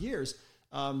thousands of years,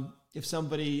 if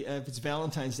it's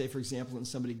Valentine's Day, for example, and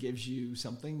somebody gives you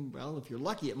something, well, if you're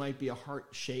lucky, it might be a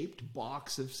heart-shaped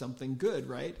box of something good,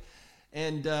 right?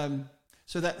 And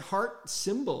so that heart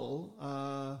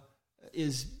symbol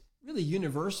is really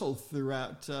universal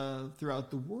throughout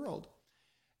the world.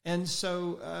 And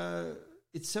so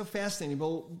it's so fascinating.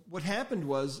 Well, what happened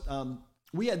was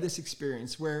we had this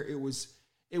experience where it was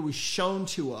shown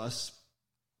to us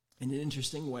in an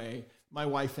interesting way. My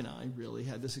wife and I really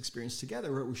had this experience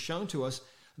together where it was shown to us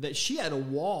that she had a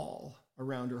wall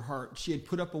around her heart. She had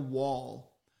put up a wall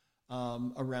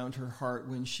around her heart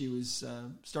when she was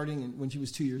when she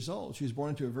was 2 years old. She was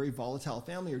born into a very volatile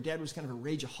family. Her dad was kind of a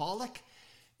rageaholic.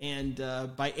 And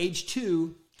by age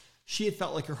 2, she had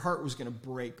felt like her heart was going to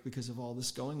break because of all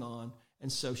this going on.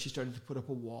 And so she started to put up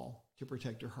a wall to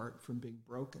protect her heart from being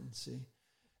broken, see?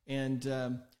 And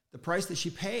the price that she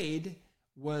paid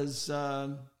was,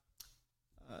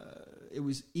 it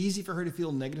was easy for her to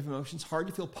feel negative emotions, hard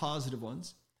to feel positive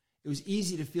ones. It was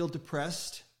easy to feel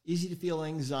depressed, easy to feel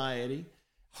anxiety,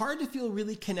 hard to feel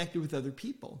really connected with other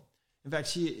people. In fact,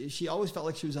 she always felt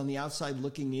like she was on the outside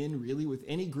looking in, really, with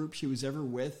any group she was ever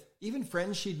with. Even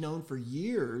friends she'd known for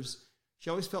years, she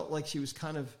always felt like she was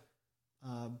kind of,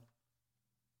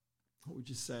 what would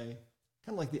you say,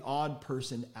 kind of like the odd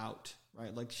person out,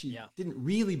 right? Like she didn't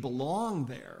really belong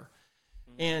there.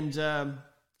 Mm-hmm. And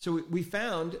so we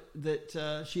found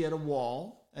that she had a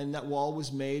wall and that wall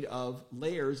was made of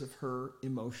layers of her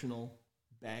emotional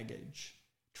baggage,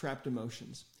 trapped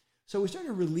emotions. So we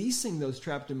started releasing those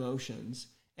trapped emotions,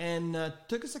 and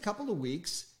took us a couple of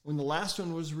weeks. When the last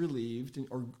one was released,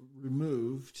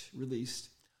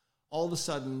 all of a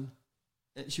sudden,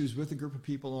 she was with a group of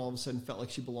people, and all of a sudden felt like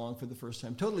she belonged for the first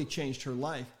time. Totally changed her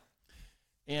life.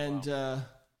 And,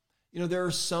 there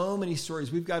are so many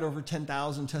stories. We've got over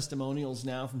 10,000 testimonials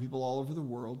now from people all over the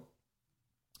world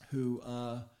who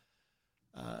are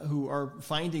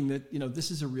finding that,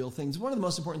 this is a real thing. It's one of the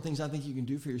most important things I think you can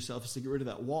do for yourself is to get rid of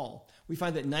that wall. We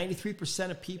find that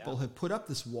 93% of people have put up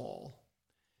this wall.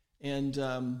 And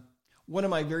one of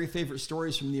my very favorite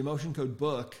stories from the Emotion Code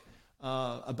book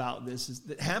about this is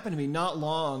that happened to me not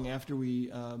long after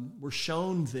we were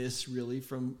shown this really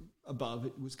from above.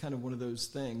 It was kind of one of those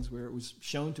things where it was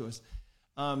shown to us.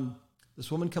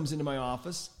 This woman comes into my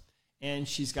office, and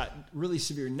she's got really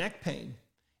severe neck pain.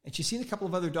 And she's seen a couple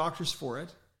of other doctors for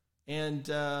it, and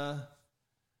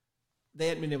they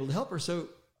hadn't been able to help her. So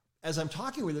as I'm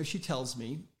talking with her, she tells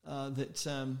me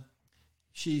that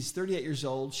she's 38 years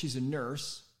old. She's a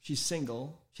nurse. She's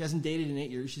single. She hasn't dated in 8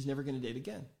 years. She's never going to date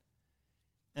again.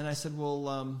 And I said, well,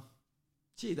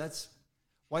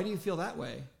 why do you feel that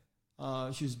way?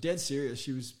 She was dead serious.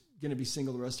 She was going to be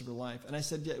single the rest of her life. And I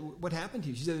said, what happened to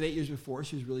you? She said that 8 years before,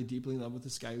 she was really deeply in love with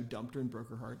this guy who dumped her and broke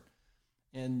her heart.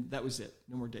 And that was it.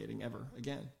 No more dating ever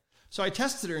again. So I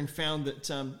tested her and found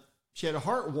that she had a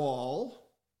heart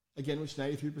wall, again, which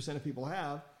 93% of people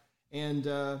have. And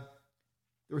there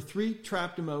were 3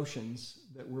 trapped emotions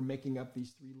that were making up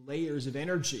these 3 layers of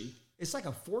energy. It's like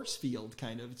a force field,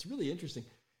 kind of. It's really interesting.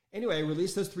 Anyway, I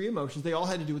released those 3 emotions. They all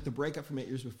had to do with the breakup from 8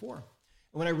 years before.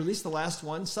 And when I released the last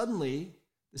one, suddenly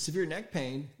the severe neck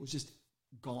pain was just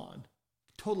gone,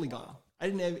 totally gone. I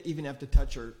didn't even have to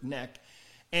touch her neck.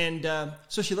 And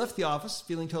so she left the office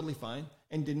feeling totally fine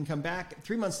and didn't come back.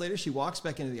 3 months later, she walks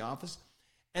back into the office.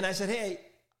 And I said, hey,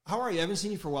 how are you? I haven't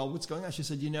seen you for a while. What's going on? She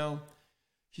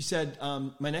said,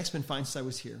 my neck's been fine since I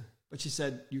was here. But she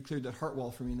said, you cleared that heart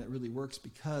wall for me, and that really works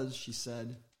because, she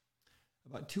said,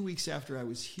 about 2 weeks after I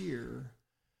was here,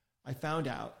 I found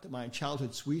out that my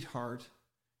childhood sweetheart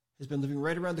has been living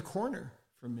right around the corner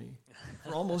from me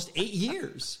for almost 8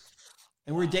 years.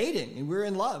 And we're dating, and we're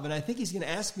in love, and I think he's going to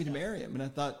ask me to marry him. And I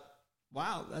thought,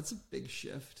 wow, that's a big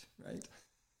shift, right?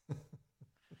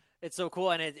 It's so cool,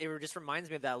 and it just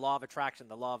reminds me of that law of attraction,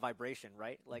 the law of vibration,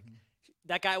 right? Like,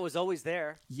 that guy was always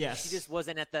there. Yes. She just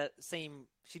wasn't at the same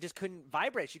 – she just couldn't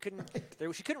vibrate. She couldn't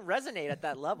resonate at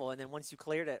that level. And then once you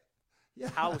cleared it,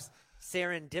 how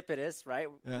serendipitous, right,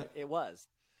 it was.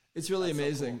 It's really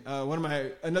amazing. So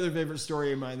cool. Another favorite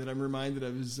story of mine that I'm reminded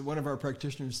of is one of our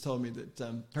practitioners told me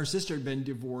that her sister had been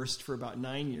divorced for about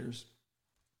 9 years,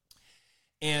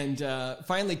 and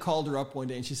finally called her up one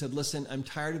day, and she said, listen, I'm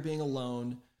tired of being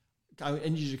alone. I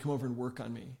need you to come over and work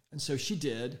on me. And so she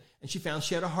did, and she found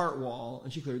she had a heart wall,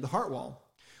 and she cleared the heart wall.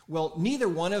 Well, neither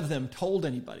one of them told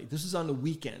anybody. This was on the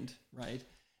weekend, right?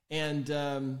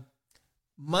 And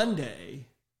Monday,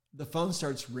 the phone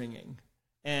starts ringing,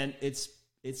 and it's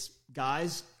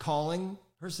guys calling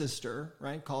her sister,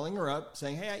 right? Calling her up,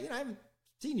 saying, hey, I haven't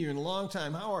seen you in a long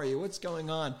time. How are you? What's going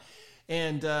on?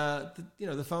 And,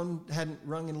 the phone hadn't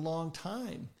rung in a long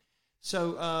time.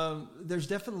 So there's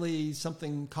definitely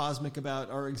something cosmic about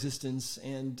our existence,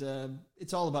 and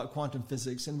it's all about quantum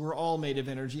physics, and we're all made of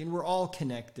energy, and we're all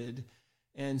connected.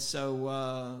 And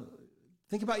so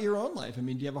think about your own life. I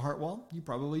mean, do you have a heart wall? You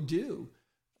probably do.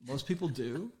 Most people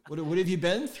do. What have you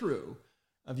been through?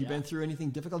 Have you been through anything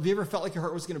difficult? Have you ever felt like your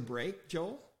heart was going to break,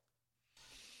 Joel?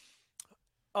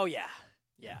 Oh, yeah.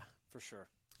 Yeah, for sure.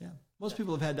 Yeah. Most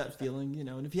people have had that feeling,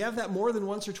 and if you have that more than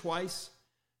once or twice,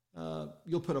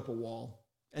 you'll put up a wall.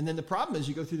 And then the problem is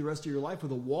you go through the rest of your life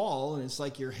with a wall, and it's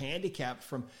like you're handicapped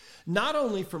from not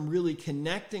only from really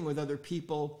connecting with other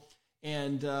people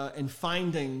and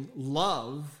finding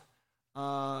love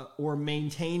or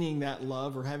maintaining that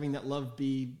love or having that love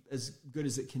be as good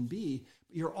as it can be,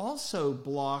 but you're also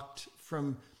blocked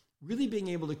from really being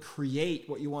able to create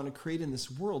what you want to create in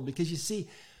this world. Because you see,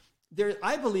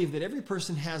 I believe that every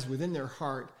person has within their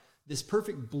heart this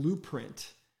perfect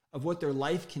blueprint of what their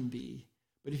life can be.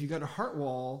 But if you've got a heart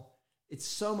wall, it's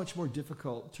so much more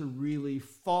difficult to really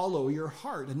follow your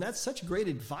heart. And that's such great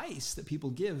advice that people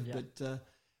give, but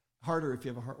harder if you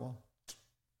have a heart wall.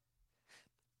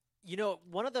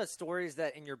 One of the stories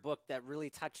that in your book that really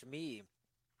touched me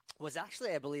was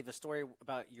actually, I believe, a story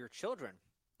about your children.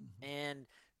 Mm-hmm. And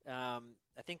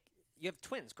I think you have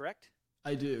twins, correct?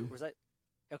 I do. Was that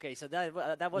okay? So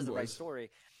that was the right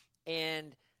story.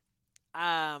 And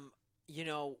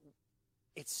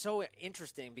it's so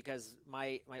interesting because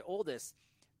my oldest,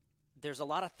 there's a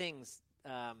lot of things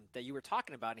that you were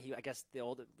talking about, and I guess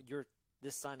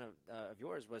this son of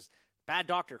yours was bad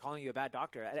doctor, calling you a bad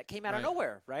doctor. That came out of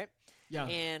nowhere, right? Yeah.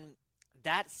 And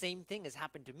that same thing has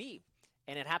happened to me,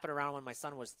 and it happened around when my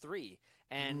son was 3.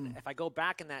 And if I go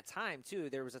back in that time too,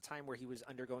 there was a time where he was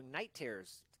undergoing night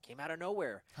terrors. Came out of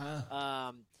nowhere.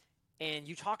 And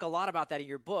you talk a lot about that in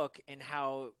your book, and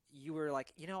how you were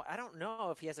like, I don't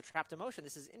know if he has a trapped emotion.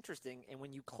 This is interesting. And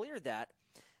when you cleared that,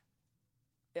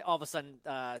 all of a sudden,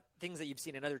 things that you've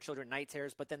seen in other children, night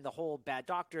terrors, but then the whole bad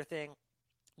doctor thing,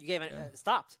 you gave it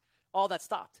stopped. All that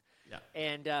stopped. Yeah.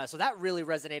 And so that really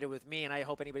resonated with me. And I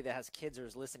hope anybody that has kids or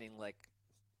is listening, like,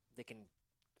 they can.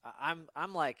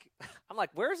 I'm like,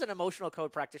 where's an emotional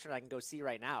code practitioner I can go see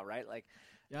right now, right? Like,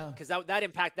 because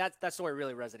that story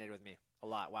really resonated with me a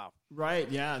lot. Wow. Right.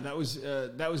 Yeah. That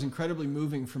was incredibly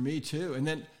moving for me too. And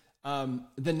then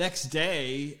the next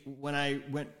day when I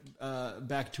went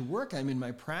back to work, I'm in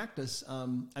my practice.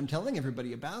 I'm telling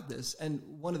everybody about this. And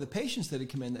one of the patients that had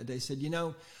come in that day said,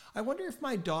 I wonder if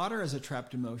my daughter has a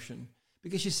trapped emotion,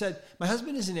 because she said, my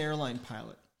husband is an airline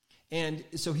pilot. And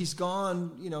so he's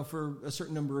gone, for a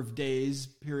certain number of days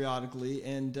periodically.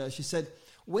 And she said,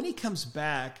 when he comes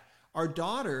back, our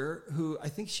daughter, who I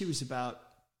think she was about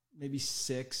maybe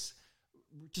 6,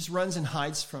 just runs and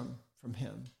hides from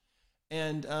him.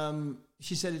 And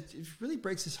she said, it really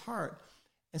breaks his heart.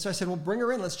 And so I said, well, bring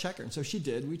her in, let's check her. And so she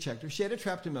did. We checked her. She had a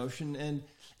trapped emotion. And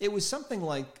it was something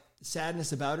like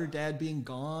sadness about her dad being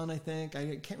gone, I think.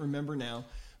 I can't remember now.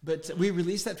 But we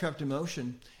released that trapped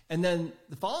emotion. And then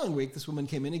the following week, this woman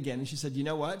came in again, and she said, you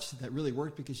know what? She said, that really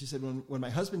worked, because she said, when my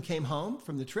husband came home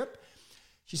from the trip,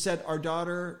 she said, our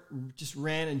daughter just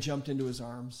ran and jumped into his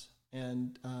arms.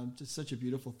 And just such a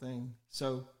beautiful thing.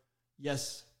 So,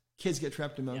 yes, kids get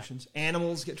trapped emotions. Yeah.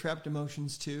 Animals get trapped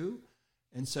emotions too.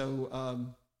 And so,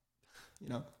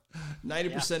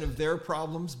 90% of their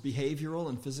problems, behavioral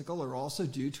and physical, are also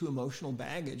due to emotional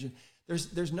baggage. And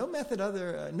there's no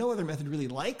other method really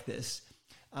like this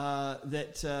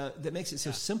that makes it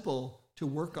so simple to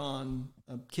work on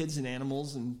kids and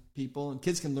animals and people. And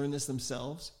kids can learn this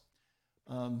themselves.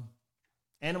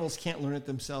 Animals can't learn it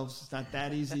themselves. It's not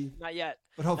that easy. Not yet.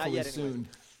 But hopefully soon.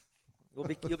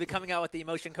 You'll be coming out with the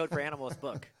Emotion Code for Animals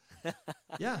book.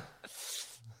 Yeah.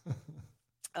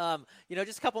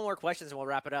 Just a couple more questions and we'll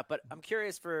wrap it up. But I'm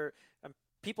curious for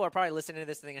people are probably listening to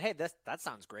this and thinking, hey, that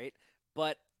sounds great.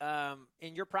 But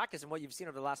in your practice and what you've seen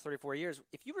over the last 34 years,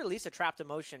 if you release a trapped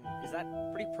emotion, is that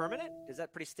pretty permanent? Is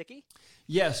that pretty sticky?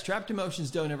 Yes, trapped emotions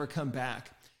don't ever come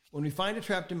back. When we find a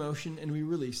trapped emotion and we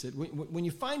release it, when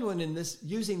you find one in this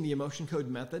using the emotion code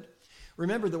method,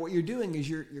 remember that what you're doing is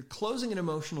you're closing an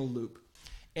emotional loop.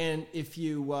 And if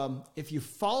you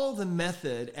follow the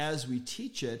method as we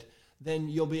teach it, then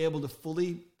you'll be able to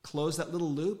fully close that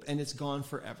little loop, and it's gone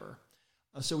forever.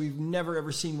 So we've never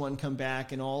ever seen one come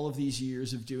back in all of these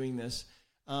years of doing this.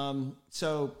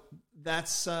 So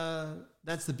that's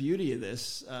the beauty of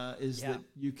this that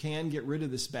you can get rid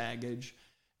of this baggage,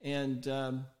 and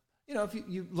if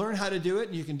you learn how to do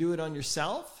it, you can do it on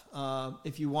yourself.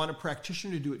 If you want a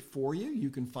practitioner to do it for you, you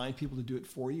can find people to do it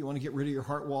for you. You want to get rid of your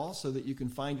heart wall so that you can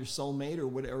find your soulmate or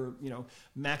whatever,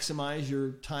 maximize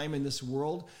your time in this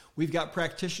world. We've got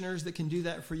practitioners that can do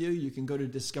that for you. You can go to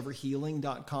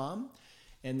discoverhealing.com,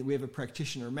 and we have a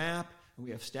practitioner map, and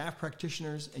we have staff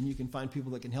practitioners, and you can find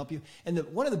people that can help you. And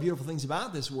one of the beautiful things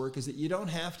about this work is that you don't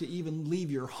have to even leave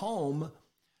your home.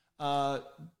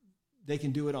 They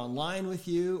can do it online with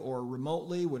you or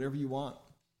remotely, whatever you want.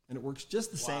 And it works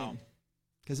just the same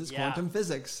because it's quantum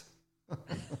physics.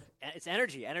 It's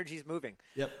energy. Energy is moving.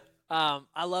 Yep.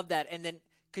 I love that. And then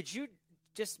could you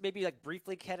just maybe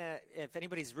briefly if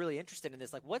anybody's really interested in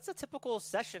this, what's a typical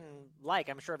session like?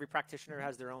 I'm sure every practitioner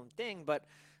has their own thing, but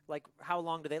how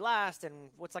long do they last? And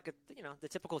what's the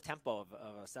typical tempo of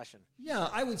a session? Yeah,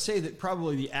 I would say that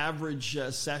probably the average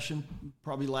session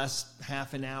probably lasts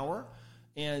half an hour.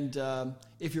 And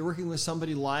if you're working with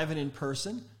somebody live and in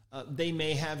person, they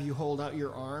may have you hold out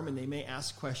your arm and they may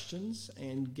ask questions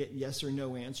and get yes or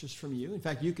no answers from you. In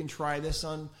fact, you can try this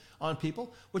on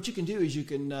people. What you can do is you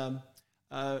can,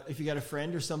 if you got a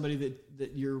friend or somebody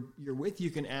that you're with, you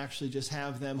can actually just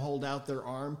have them hold out their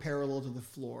arm parallel to the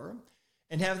floor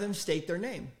and have them state their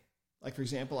name. Like, for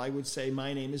example, I would say,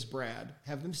 my name is Brad.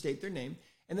 Have them state their name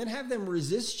and then have them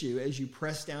resist you as you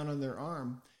press down on their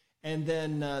arm. And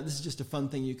then this is just a fun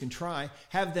thing you can try.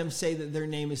 Have them say that their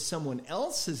name is someone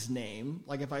else's name.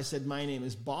 Like if I said my name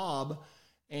is Bob,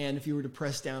 and if you were to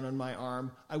press down on my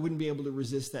arm, I wouldn't be able to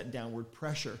resist that downward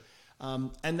pressure.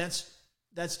 And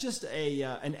that's just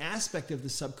an aspect of the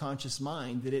subconscious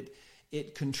mind that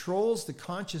it controls the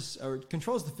conscious or it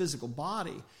controls the physical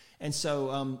body. And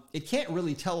so it can't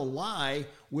really tell a lie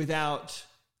without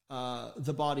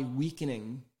the body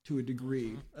weakening to a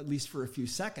degree, at least for a few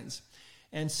seconds.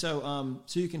 And so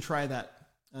so you can try that.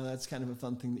 That's kind of a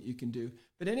fun thing that you can do.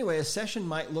 But anyway, a session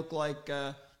might look like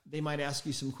they might ask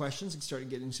you some questions and start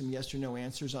getting some yes or no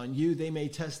answers on you. They may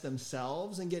test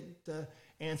themselves and get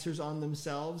answers on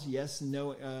themselves, yes,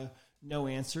 no, no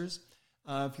answers.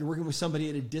 If you're working with somebody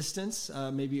at a distance,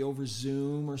 maybe over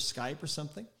Zoom or Skype or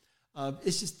something,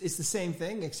 it's the same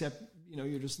thing, except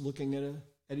you're just looking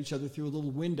at each other through a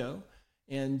little window.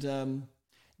 And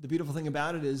the beautiful thing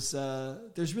about it is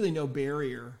there's really no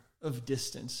barrier of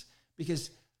distance, because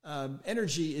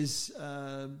energy is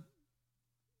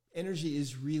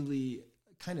really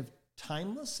kind of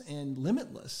timeless and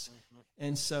limitless.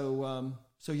 And so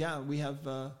yeah, we have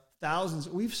thousands.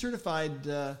 We've certified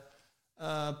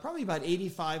probably about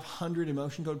 8,500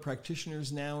 emotion code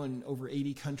practitioners now in over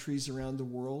 80 countries around the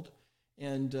world.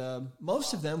 And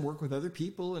most of them work with other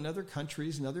people in other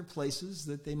countries and other places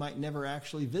that they might never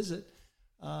actually visit.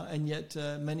 And yet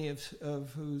many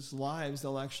of whose lives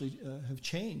they'll actually have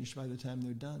changed by the time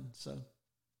they're done. So,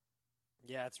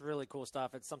 yeah, it's really cool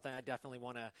stuff. It's something I definitely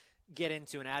want to get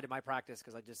into and add to my practice,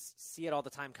 because I just see it all the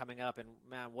time coming up. And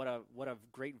man, what a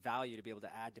great value to be able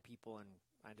to add to people. And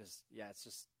I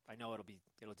know it'll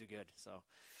do good. So,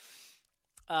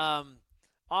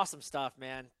 awesome stuff,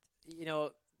 man.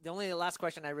 The only last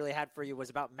question I really had for you was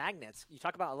about magnets. You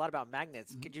talk a lot about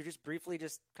magnets. Could you just briefly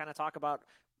kind of talk about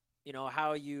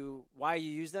why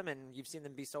you use them, and you've seen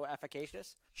them be so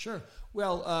efficacious? Sure.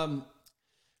 Well,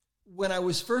 when I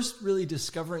was first really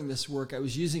discovering this work, I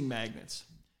was using magnets,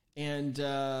 and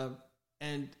I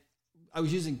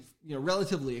was using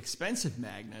relatively expensive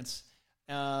magnets,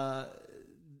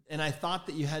 and I thought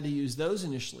that you had to use those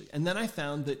initially, and then I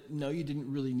found that no, you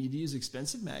didn't really need to use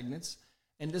expensive magnets,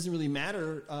 and it doesn't really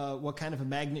matter what kind of a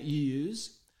magnet you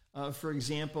use. For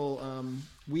example,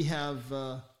 we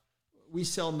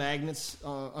sell magnets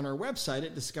on our website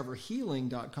at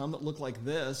discoverhealing.com that look like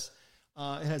this.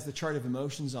 It has the chart of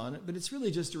emotions on it, but it's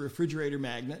really just a refrigerator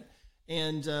magnet.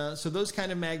 And so those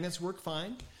kind of magnets work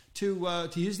fine. To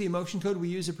use the emotion code, we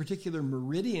use a particular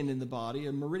meridian in the body.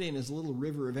 A meridian is a little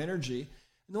river of energy.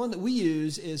 And the one that we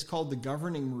use is called the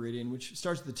governing meridian, which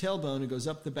starts at the tailbone and goes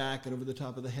up the back and over the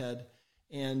top of the head.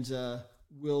 And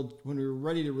when we're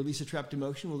ready to release a trapped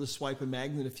emotion, we'll just swipe a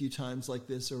magnet a few times like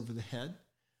this over the head.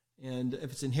 And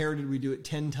if it's inherited, we do it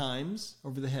 10 times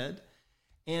over the head.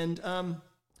 And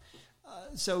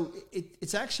so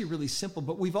it's actually really simple.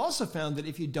 But we've also found that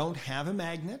if you don't have a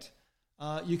magnet,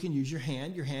 you can use your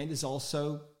hand. Your hand is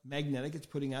also magnetic. It's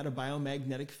putting out a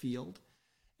biomagnetic field.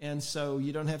 And so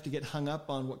you don't have to get hung up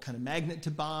on what kind of magnet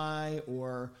to buy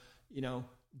or,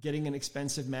 getting an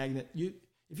expensive magnet.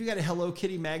 If you got a Hello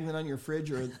Kitty magnet on your fridge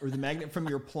or the magnet from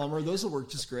your plumber, those will work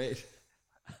just great.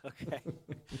 Okay.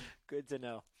 Good to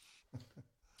know.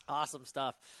 Awesome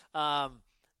stuff. I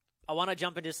want to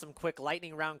jump into some quick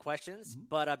lightning round questions,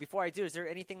 but before I do, is there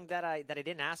anything that I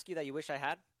didn't ask you that you wish I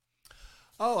had?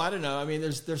 Oh, I don't know. I mean,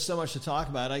 there's so much to talk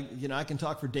about. I can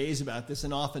talk for days about this,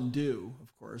 and often do,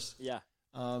 of course. Yeah.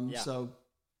 So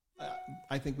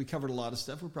I think we covered a lot of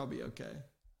stuff. We're probably okay.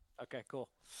 Okay, cool.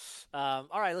 All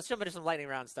right, let's jump into some lightning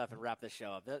round stuff and wrap this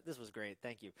show up. This was great.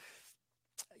 Thank you.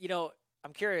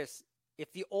 I'm curious,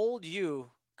 if the old you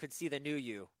could see the new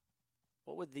you,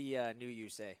 what would the new you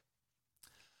say?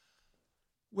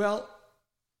 Well,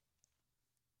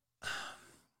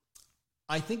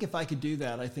 I think if I could do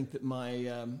that, I think that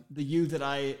the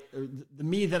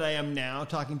me that I am now,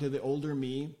 talking to the older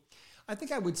me, I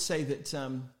think I would say that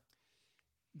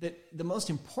that the most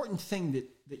important thing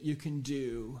that you can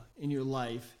do in your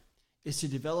life is to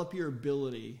develop your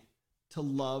ability to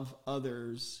love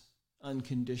others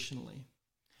unconditionally.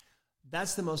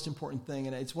 That's the most important thing,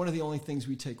 and it's one of the only things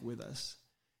we take with us.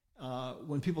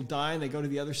 When people die and they go to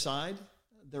the other side,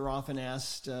 they're often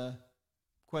asked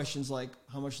questions like,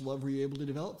 how much love were you able to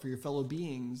develop for your fellow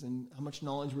beings, and how much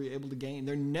knowledge were you able to gain?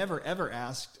 They're never, ever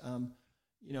asked,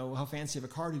 how fancy of a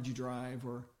car did you drive,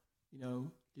 or,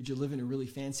 did you live in a really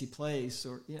fancy place,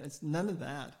 or, it's none of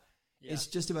that. Yeah. It's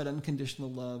just about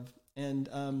unconditional love. And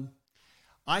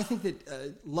I think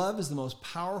that love is the most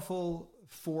powerful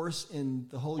force in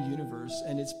the whole universe,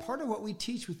 and it's part of what we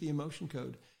teach with the emotion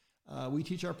code. We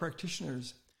teach our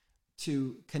practitioners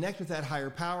to connect with that higher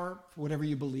power, for whatever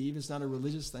you believe. It's not a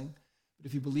religious thing. But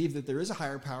if you believe that there is a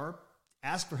higher power,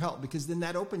 ask for help, because then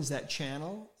that opens that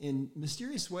channel in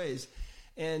mysterious ways.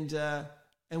 And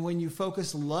when you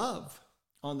focus love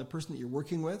on the person that you're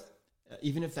working with,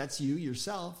 even if that's you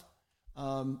yourself,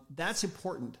 that's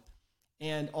important.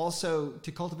 And also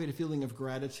to cultivate a feeling of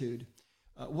gratitude.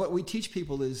 what we teach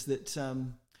people is that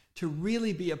to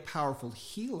really be a powerful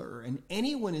healer, and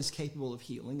anyone is capable of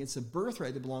healing. It's a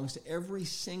birthright that belongs to every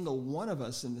single one of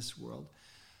us in this world.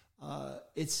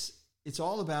 It's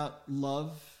all about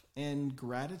love and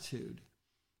gratitude,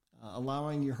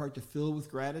 allowing your heart to fill with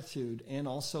gratitude and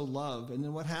also love. And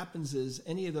then what happens is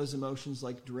any of those emotions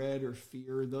like dread or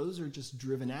fear, those are just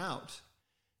driven out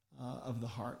of the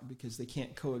heart because they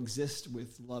can't coexist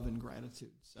with love and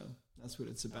gratitude. So that's what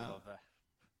it's about. I love that.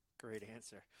 Great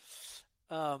answer.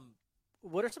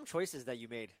 What are some choices that you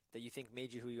made that you think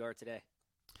made you who you are today?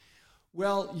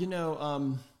 Well,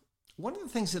 one of the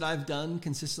things that I've done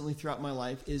consistently throughout my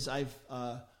life is I've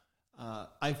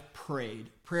prayed.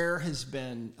 Prayer has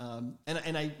been,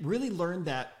 and I really learned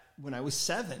that when I was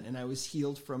 7 and I was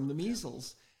healed from the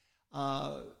measles.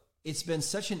 It's been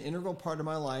such an integral part of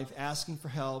my life, asking for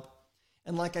help.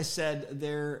 And like I said,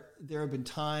 there have been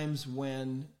times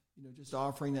when, just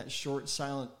offering that short,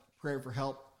 silent prayer for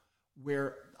help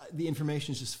where the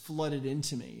information is just flooded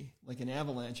into me like an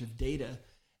avalanche of data.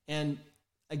 And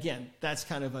again, that's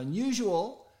kind of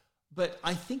unusual, but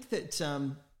I think that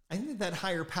that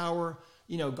higher power,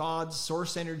 God's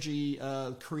source energy,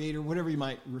 creator, whatever you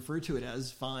might refer to it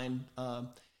as, fine,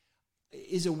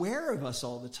 is aware of us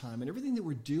all the time and everything that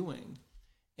we're doing.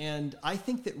 And I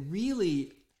think that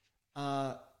really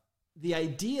the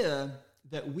idea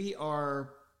that we are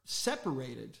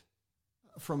separated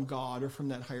from God or from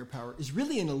that higher power is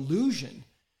really an illusion.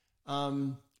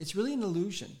 It's really an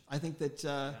illusion. I think that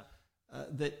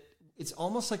that it's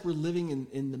almost like we're living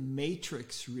in the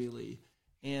Matrix, really.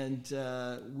 And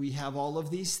we have all of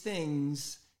these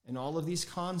things and all of these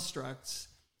constructs,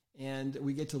 and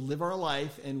we get to live our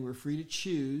life, and we're free to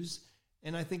choose.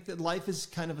 And I think that life is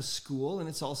kind of a school, and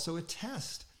it's also a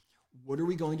test. What are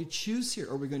we going to choose here?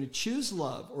 Are we going to choose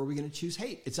love, or are we going to choose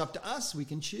hate? It's up to us. We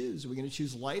can choose. Are we going to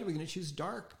choose light? Are we going to choose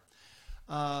dark?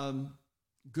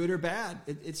 Good or bad?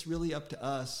 It's really up to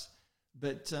us.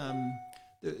 But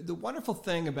the wonderful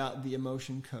thing about the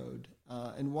emotion code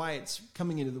and why it's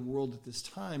coming into the world at this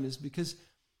time is because,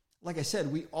 like I said,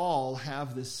 we all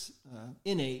have this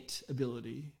innate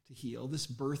ability to heal, this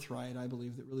birthright, I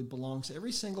believe, that really belongs to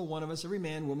every single one of us. Every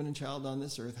man, woman, and child on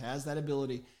this earth has that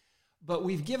ability. But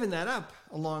we've given that up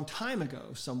a long time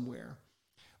ago somewhere.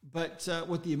 But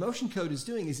what the emotion code is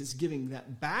doing is it's giving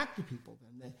that back to people.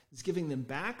 Then it's giving them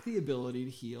back the ability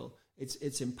to heal.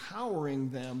 It's empowering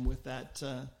them with that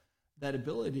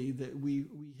ability that we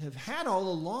have had all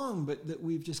along, but that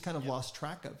we've just kind of lost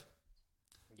track of.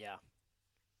 Yeah,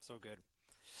 so good.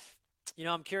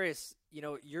 I'm curious.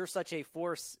 You're such a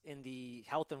force in the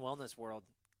health and wellness world.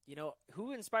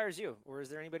 Who inspires you, or is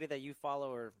there anybody that you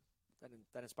follow or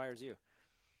that inspires you?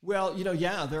 Well,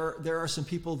 there are some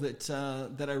people that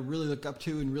I really look up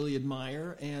to and really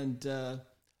admire, and the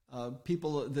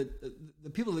people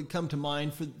that come to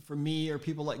mind for me are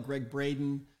people like Greg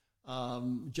Braden,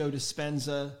 Joe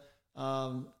Dispenza.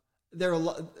 There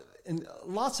are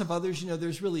lots of others.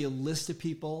 There's really a list of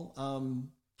people.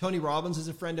 Tony Robbins is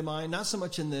a friend of mine, not so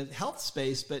much in the health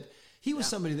space, but he was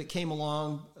somebody that came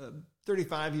along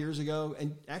 35 years ago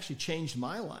and actually changed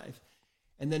my life.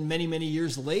 And then many, many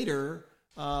years later,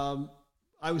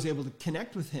 I was able to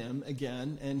connect with him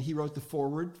again, and he wrote the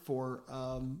foreword for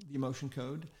the Emotion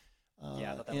Code. I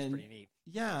thought that was pretty neat.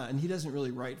 Yeah, and he doesn't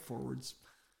really write forewords,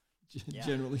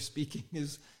 generally speaking.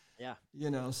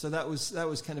 So that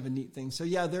was kind of a neat thing. So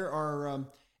there are,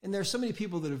 and there are so many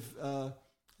people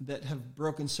that have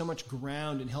broken so much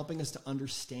ground in helping us to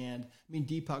understand. I mean,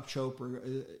 Deepak Chopra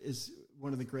is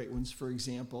one of the great ones, for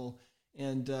example,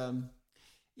 and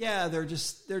there are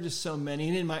just so many.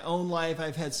 And in my own life,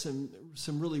 I've had some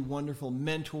really wonderful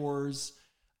mentors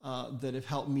that have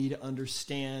helped me to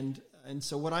understand. And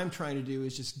so what I'm trying to do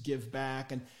is just give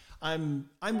back. And I'm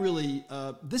really,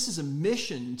 this is a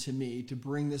mission to me to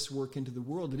bring this work into the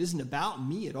world. It isn't about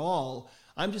me at all.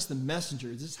 I'm just the messenger.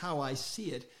 This is how I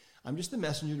see it. I'm just the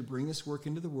messenger to bring this work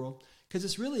into the world because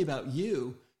it's really about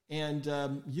you. And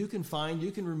you can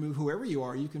remove whoever you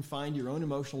are. You can find your own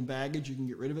emotional baggage. You can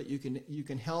get rid of it. You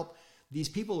can help these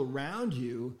people around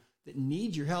you that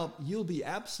need your help. You'll be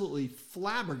absolutely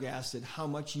flabbergasted how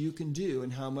much you can do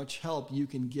and how much help you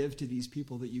can give to these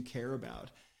people that you care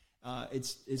about.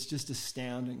 It's just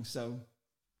astounding. So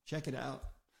check it out.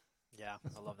 Yeah,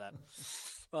 I love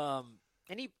that.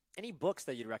 Any books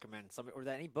that you'd recommend?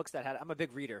 Any books that I'm a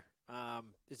big reader.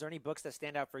 Is there any books that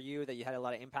stand out for you that you had a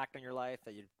lot of impact on your life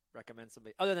that you'd recommend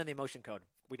somebody other than the Emotion Code?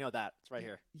 We know that it's right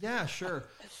here. Yeah, sure.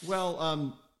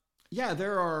 Well,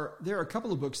 there are a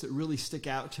couple of books that really stick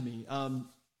out to me.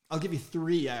 I'll give you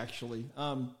 3 actually.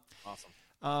 Awesome.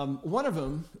 One of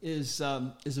them is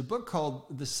a book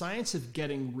called The Science of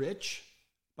Getting Rich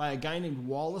by a guy named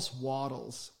Wallace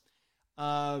Wattles.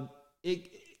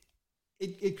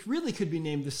 It really could be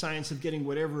named The Science of Getting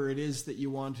Whatever it is that you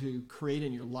want to create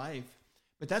in your life.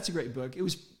 But that's a great book. It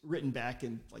was written back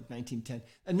in like 1910.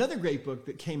 Another great book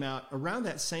that came out around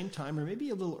that same time, or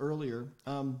maybe a little earlier,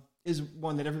 is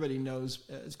one that everybody knows.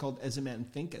 It's called As a Man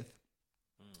Thinketh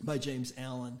by James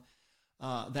Allen.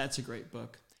 That's a great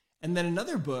book. And then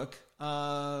another book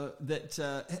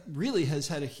that really has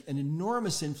had an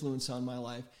enormous influence on my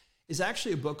life is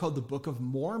actually a book called The Book of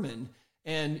Mormon.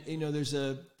 And, there's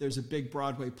a big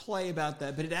Broadway play about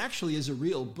that, but it actually is a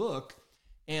real book.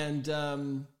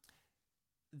 And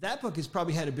that book has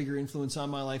probably had a bigger influence on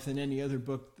my life than any other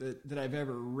book that I've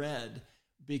ever read,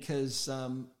 because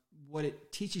what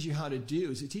it teaches you how to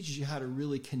do is it teaches you how to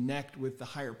really connect with the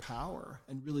higher power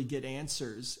and really get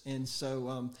answers. And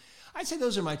so I'd say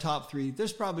those are my top three.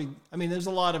 There's probably, there's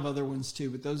a lot of other ones too,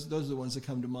 but those are the ones that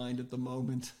come to mind at the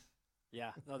moment.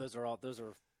 Yeah, no, those are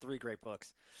three great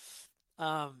books.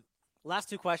 Last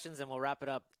two questions and we'll wrap it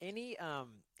up. Any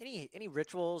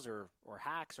rituals or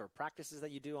hacks or practices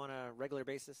that you do on a regular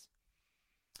basis?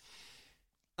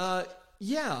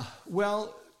 Yeah.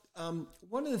 Well,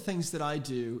 one of the things that I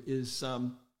do is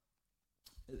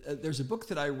there's a book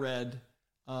that I read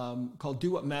called Do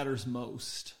What Matters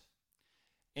Most.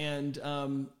 And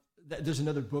there's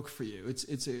another book for you.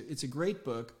 It's a great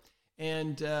book.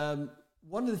 And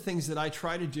one of the things that I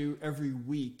try to do every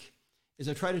week is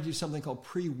I try to do something called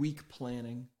pre-week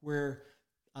planning, where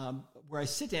I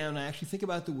sit down and I actually think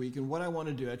about the week and what I want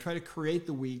to do. I try to create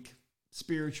the week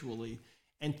spiritually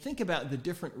and think about the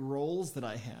different roles that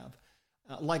I have.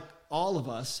 Like all of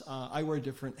us, I wear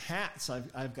different hats.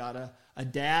 I've got a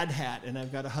dad hat, and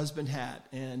I've got a husband hat,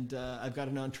 and I've got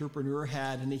an entrepreneur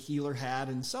hat and a healer hat,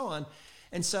 and so on.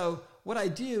 And so what I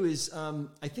do is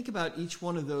I think about each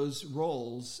one of those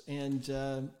roles, and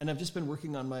I've just been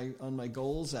working on my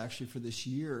goals actually for this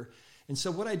year. And so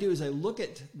what I do is I look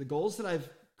at the goals that I've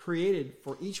created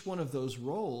for each one of those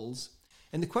roles,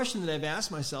 and the question that I've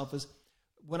asked myself is,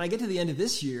 when I get to the end of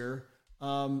this year,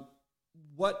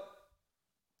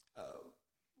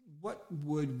 what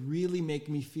would really make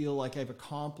me feel like I've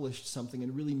accomplished something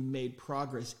and really made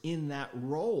progress in that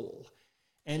role?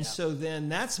 And so then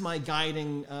that's my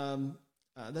guiding,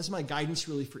 that's my guidance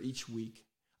really for each week.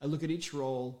 I look at each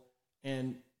role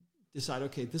and decide,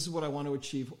 okay, this is what I want to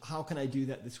achieve. How can I do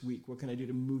that this week? What can I do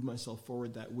to move myself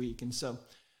forward that week? And so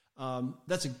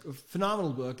that's a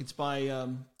phenomenal book. It's by a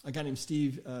guy named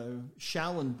Steve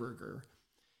Schallenberger.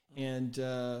 And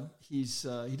he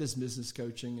does business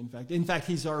coaching. In fact,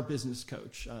 he's our business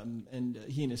coach. And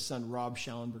he and his son, Rob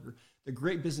Schallenberger, the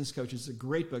great business coach. It's a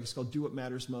great book. It's called Do What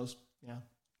Matters Most. Yeah.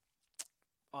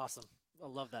 Awesome. I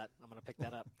love that. I'm going to pick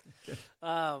that up. Okay.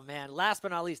 Oh, man. Last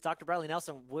but not least, Dr. Bradley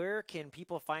Nelson, where can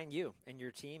people find you and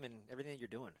your team and everything that you're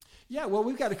doing? Yeah, well,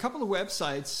 we've got a couple of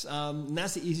websites, and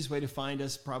that's the easiest way to find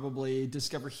us, probably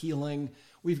Discover Healing.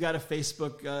 We've got a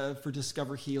Facebook for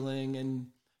Discover Healing and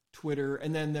Twitter.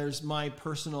 And then there's my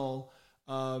personal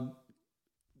website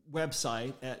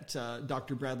at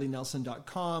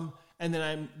drbradleynelson.com. And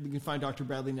then you can find Dr.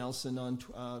 Bradley Nelson on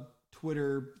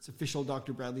Twitter. It's official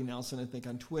Dr. Bradley Nelson, I think,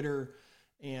 on Twitter,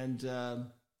 and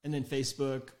then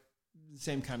Facebook,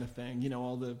 same kind of thing.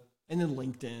 And then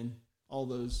LinkedIn, all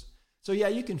those. So yeah,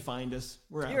 you can find us.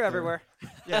 You're everywhere.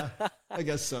 Yeah, I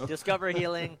guess so. Discover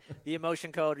Healing, the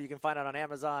emotion code. You can find it on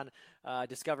Amazon.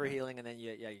 Discover Healing, and then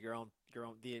your own.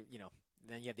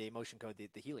 Then you have the emotion code, the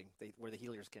healing, where the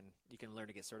healers you can learn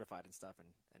to get certified and stuff, and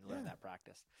learn that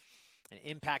practice and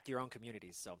impact your own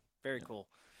communities. So very cool.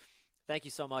 Thank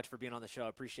you so much for being on the show. I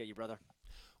appreciate you, brother.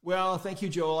 Well, thank you,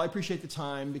 Joel. I appreciate the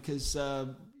time because,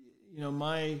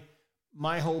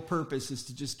 my whole purpose is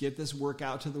to just get this work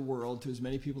out to the world, to as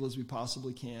many people as we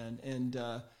possibly can.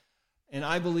 And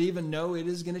I believe and know it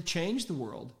is going to change the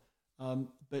world.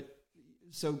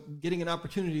 So getting an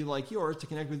opportunity like yours to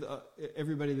connect with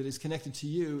everybody that is connected to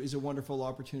you is a wonderful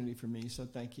opportunity for me. So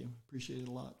thank you. Appreciate it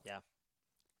a lot. Yeah.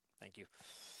 Thank you.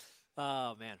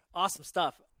 Oh, man. Awesome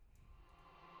stuff.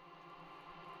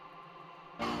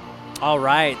 All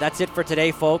right, that's it for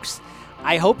today, folks.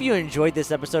 I hope you enjoyed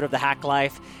this episode of The Hack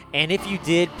Life, and if you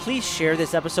did, please share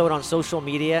this episode on social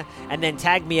media and then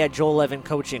tag me at Joel Evan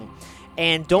Coaching.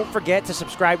 And don't forget to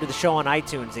subscribe to the show on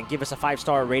iTunes and give us a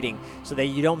 5-star rating so that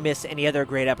you don't miss any other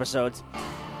great episodes.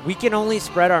 We can only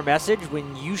spread our message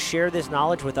when you share this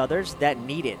knowledge with others that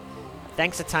need it.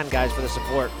 Thanks a ton, guys, for the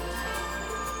support.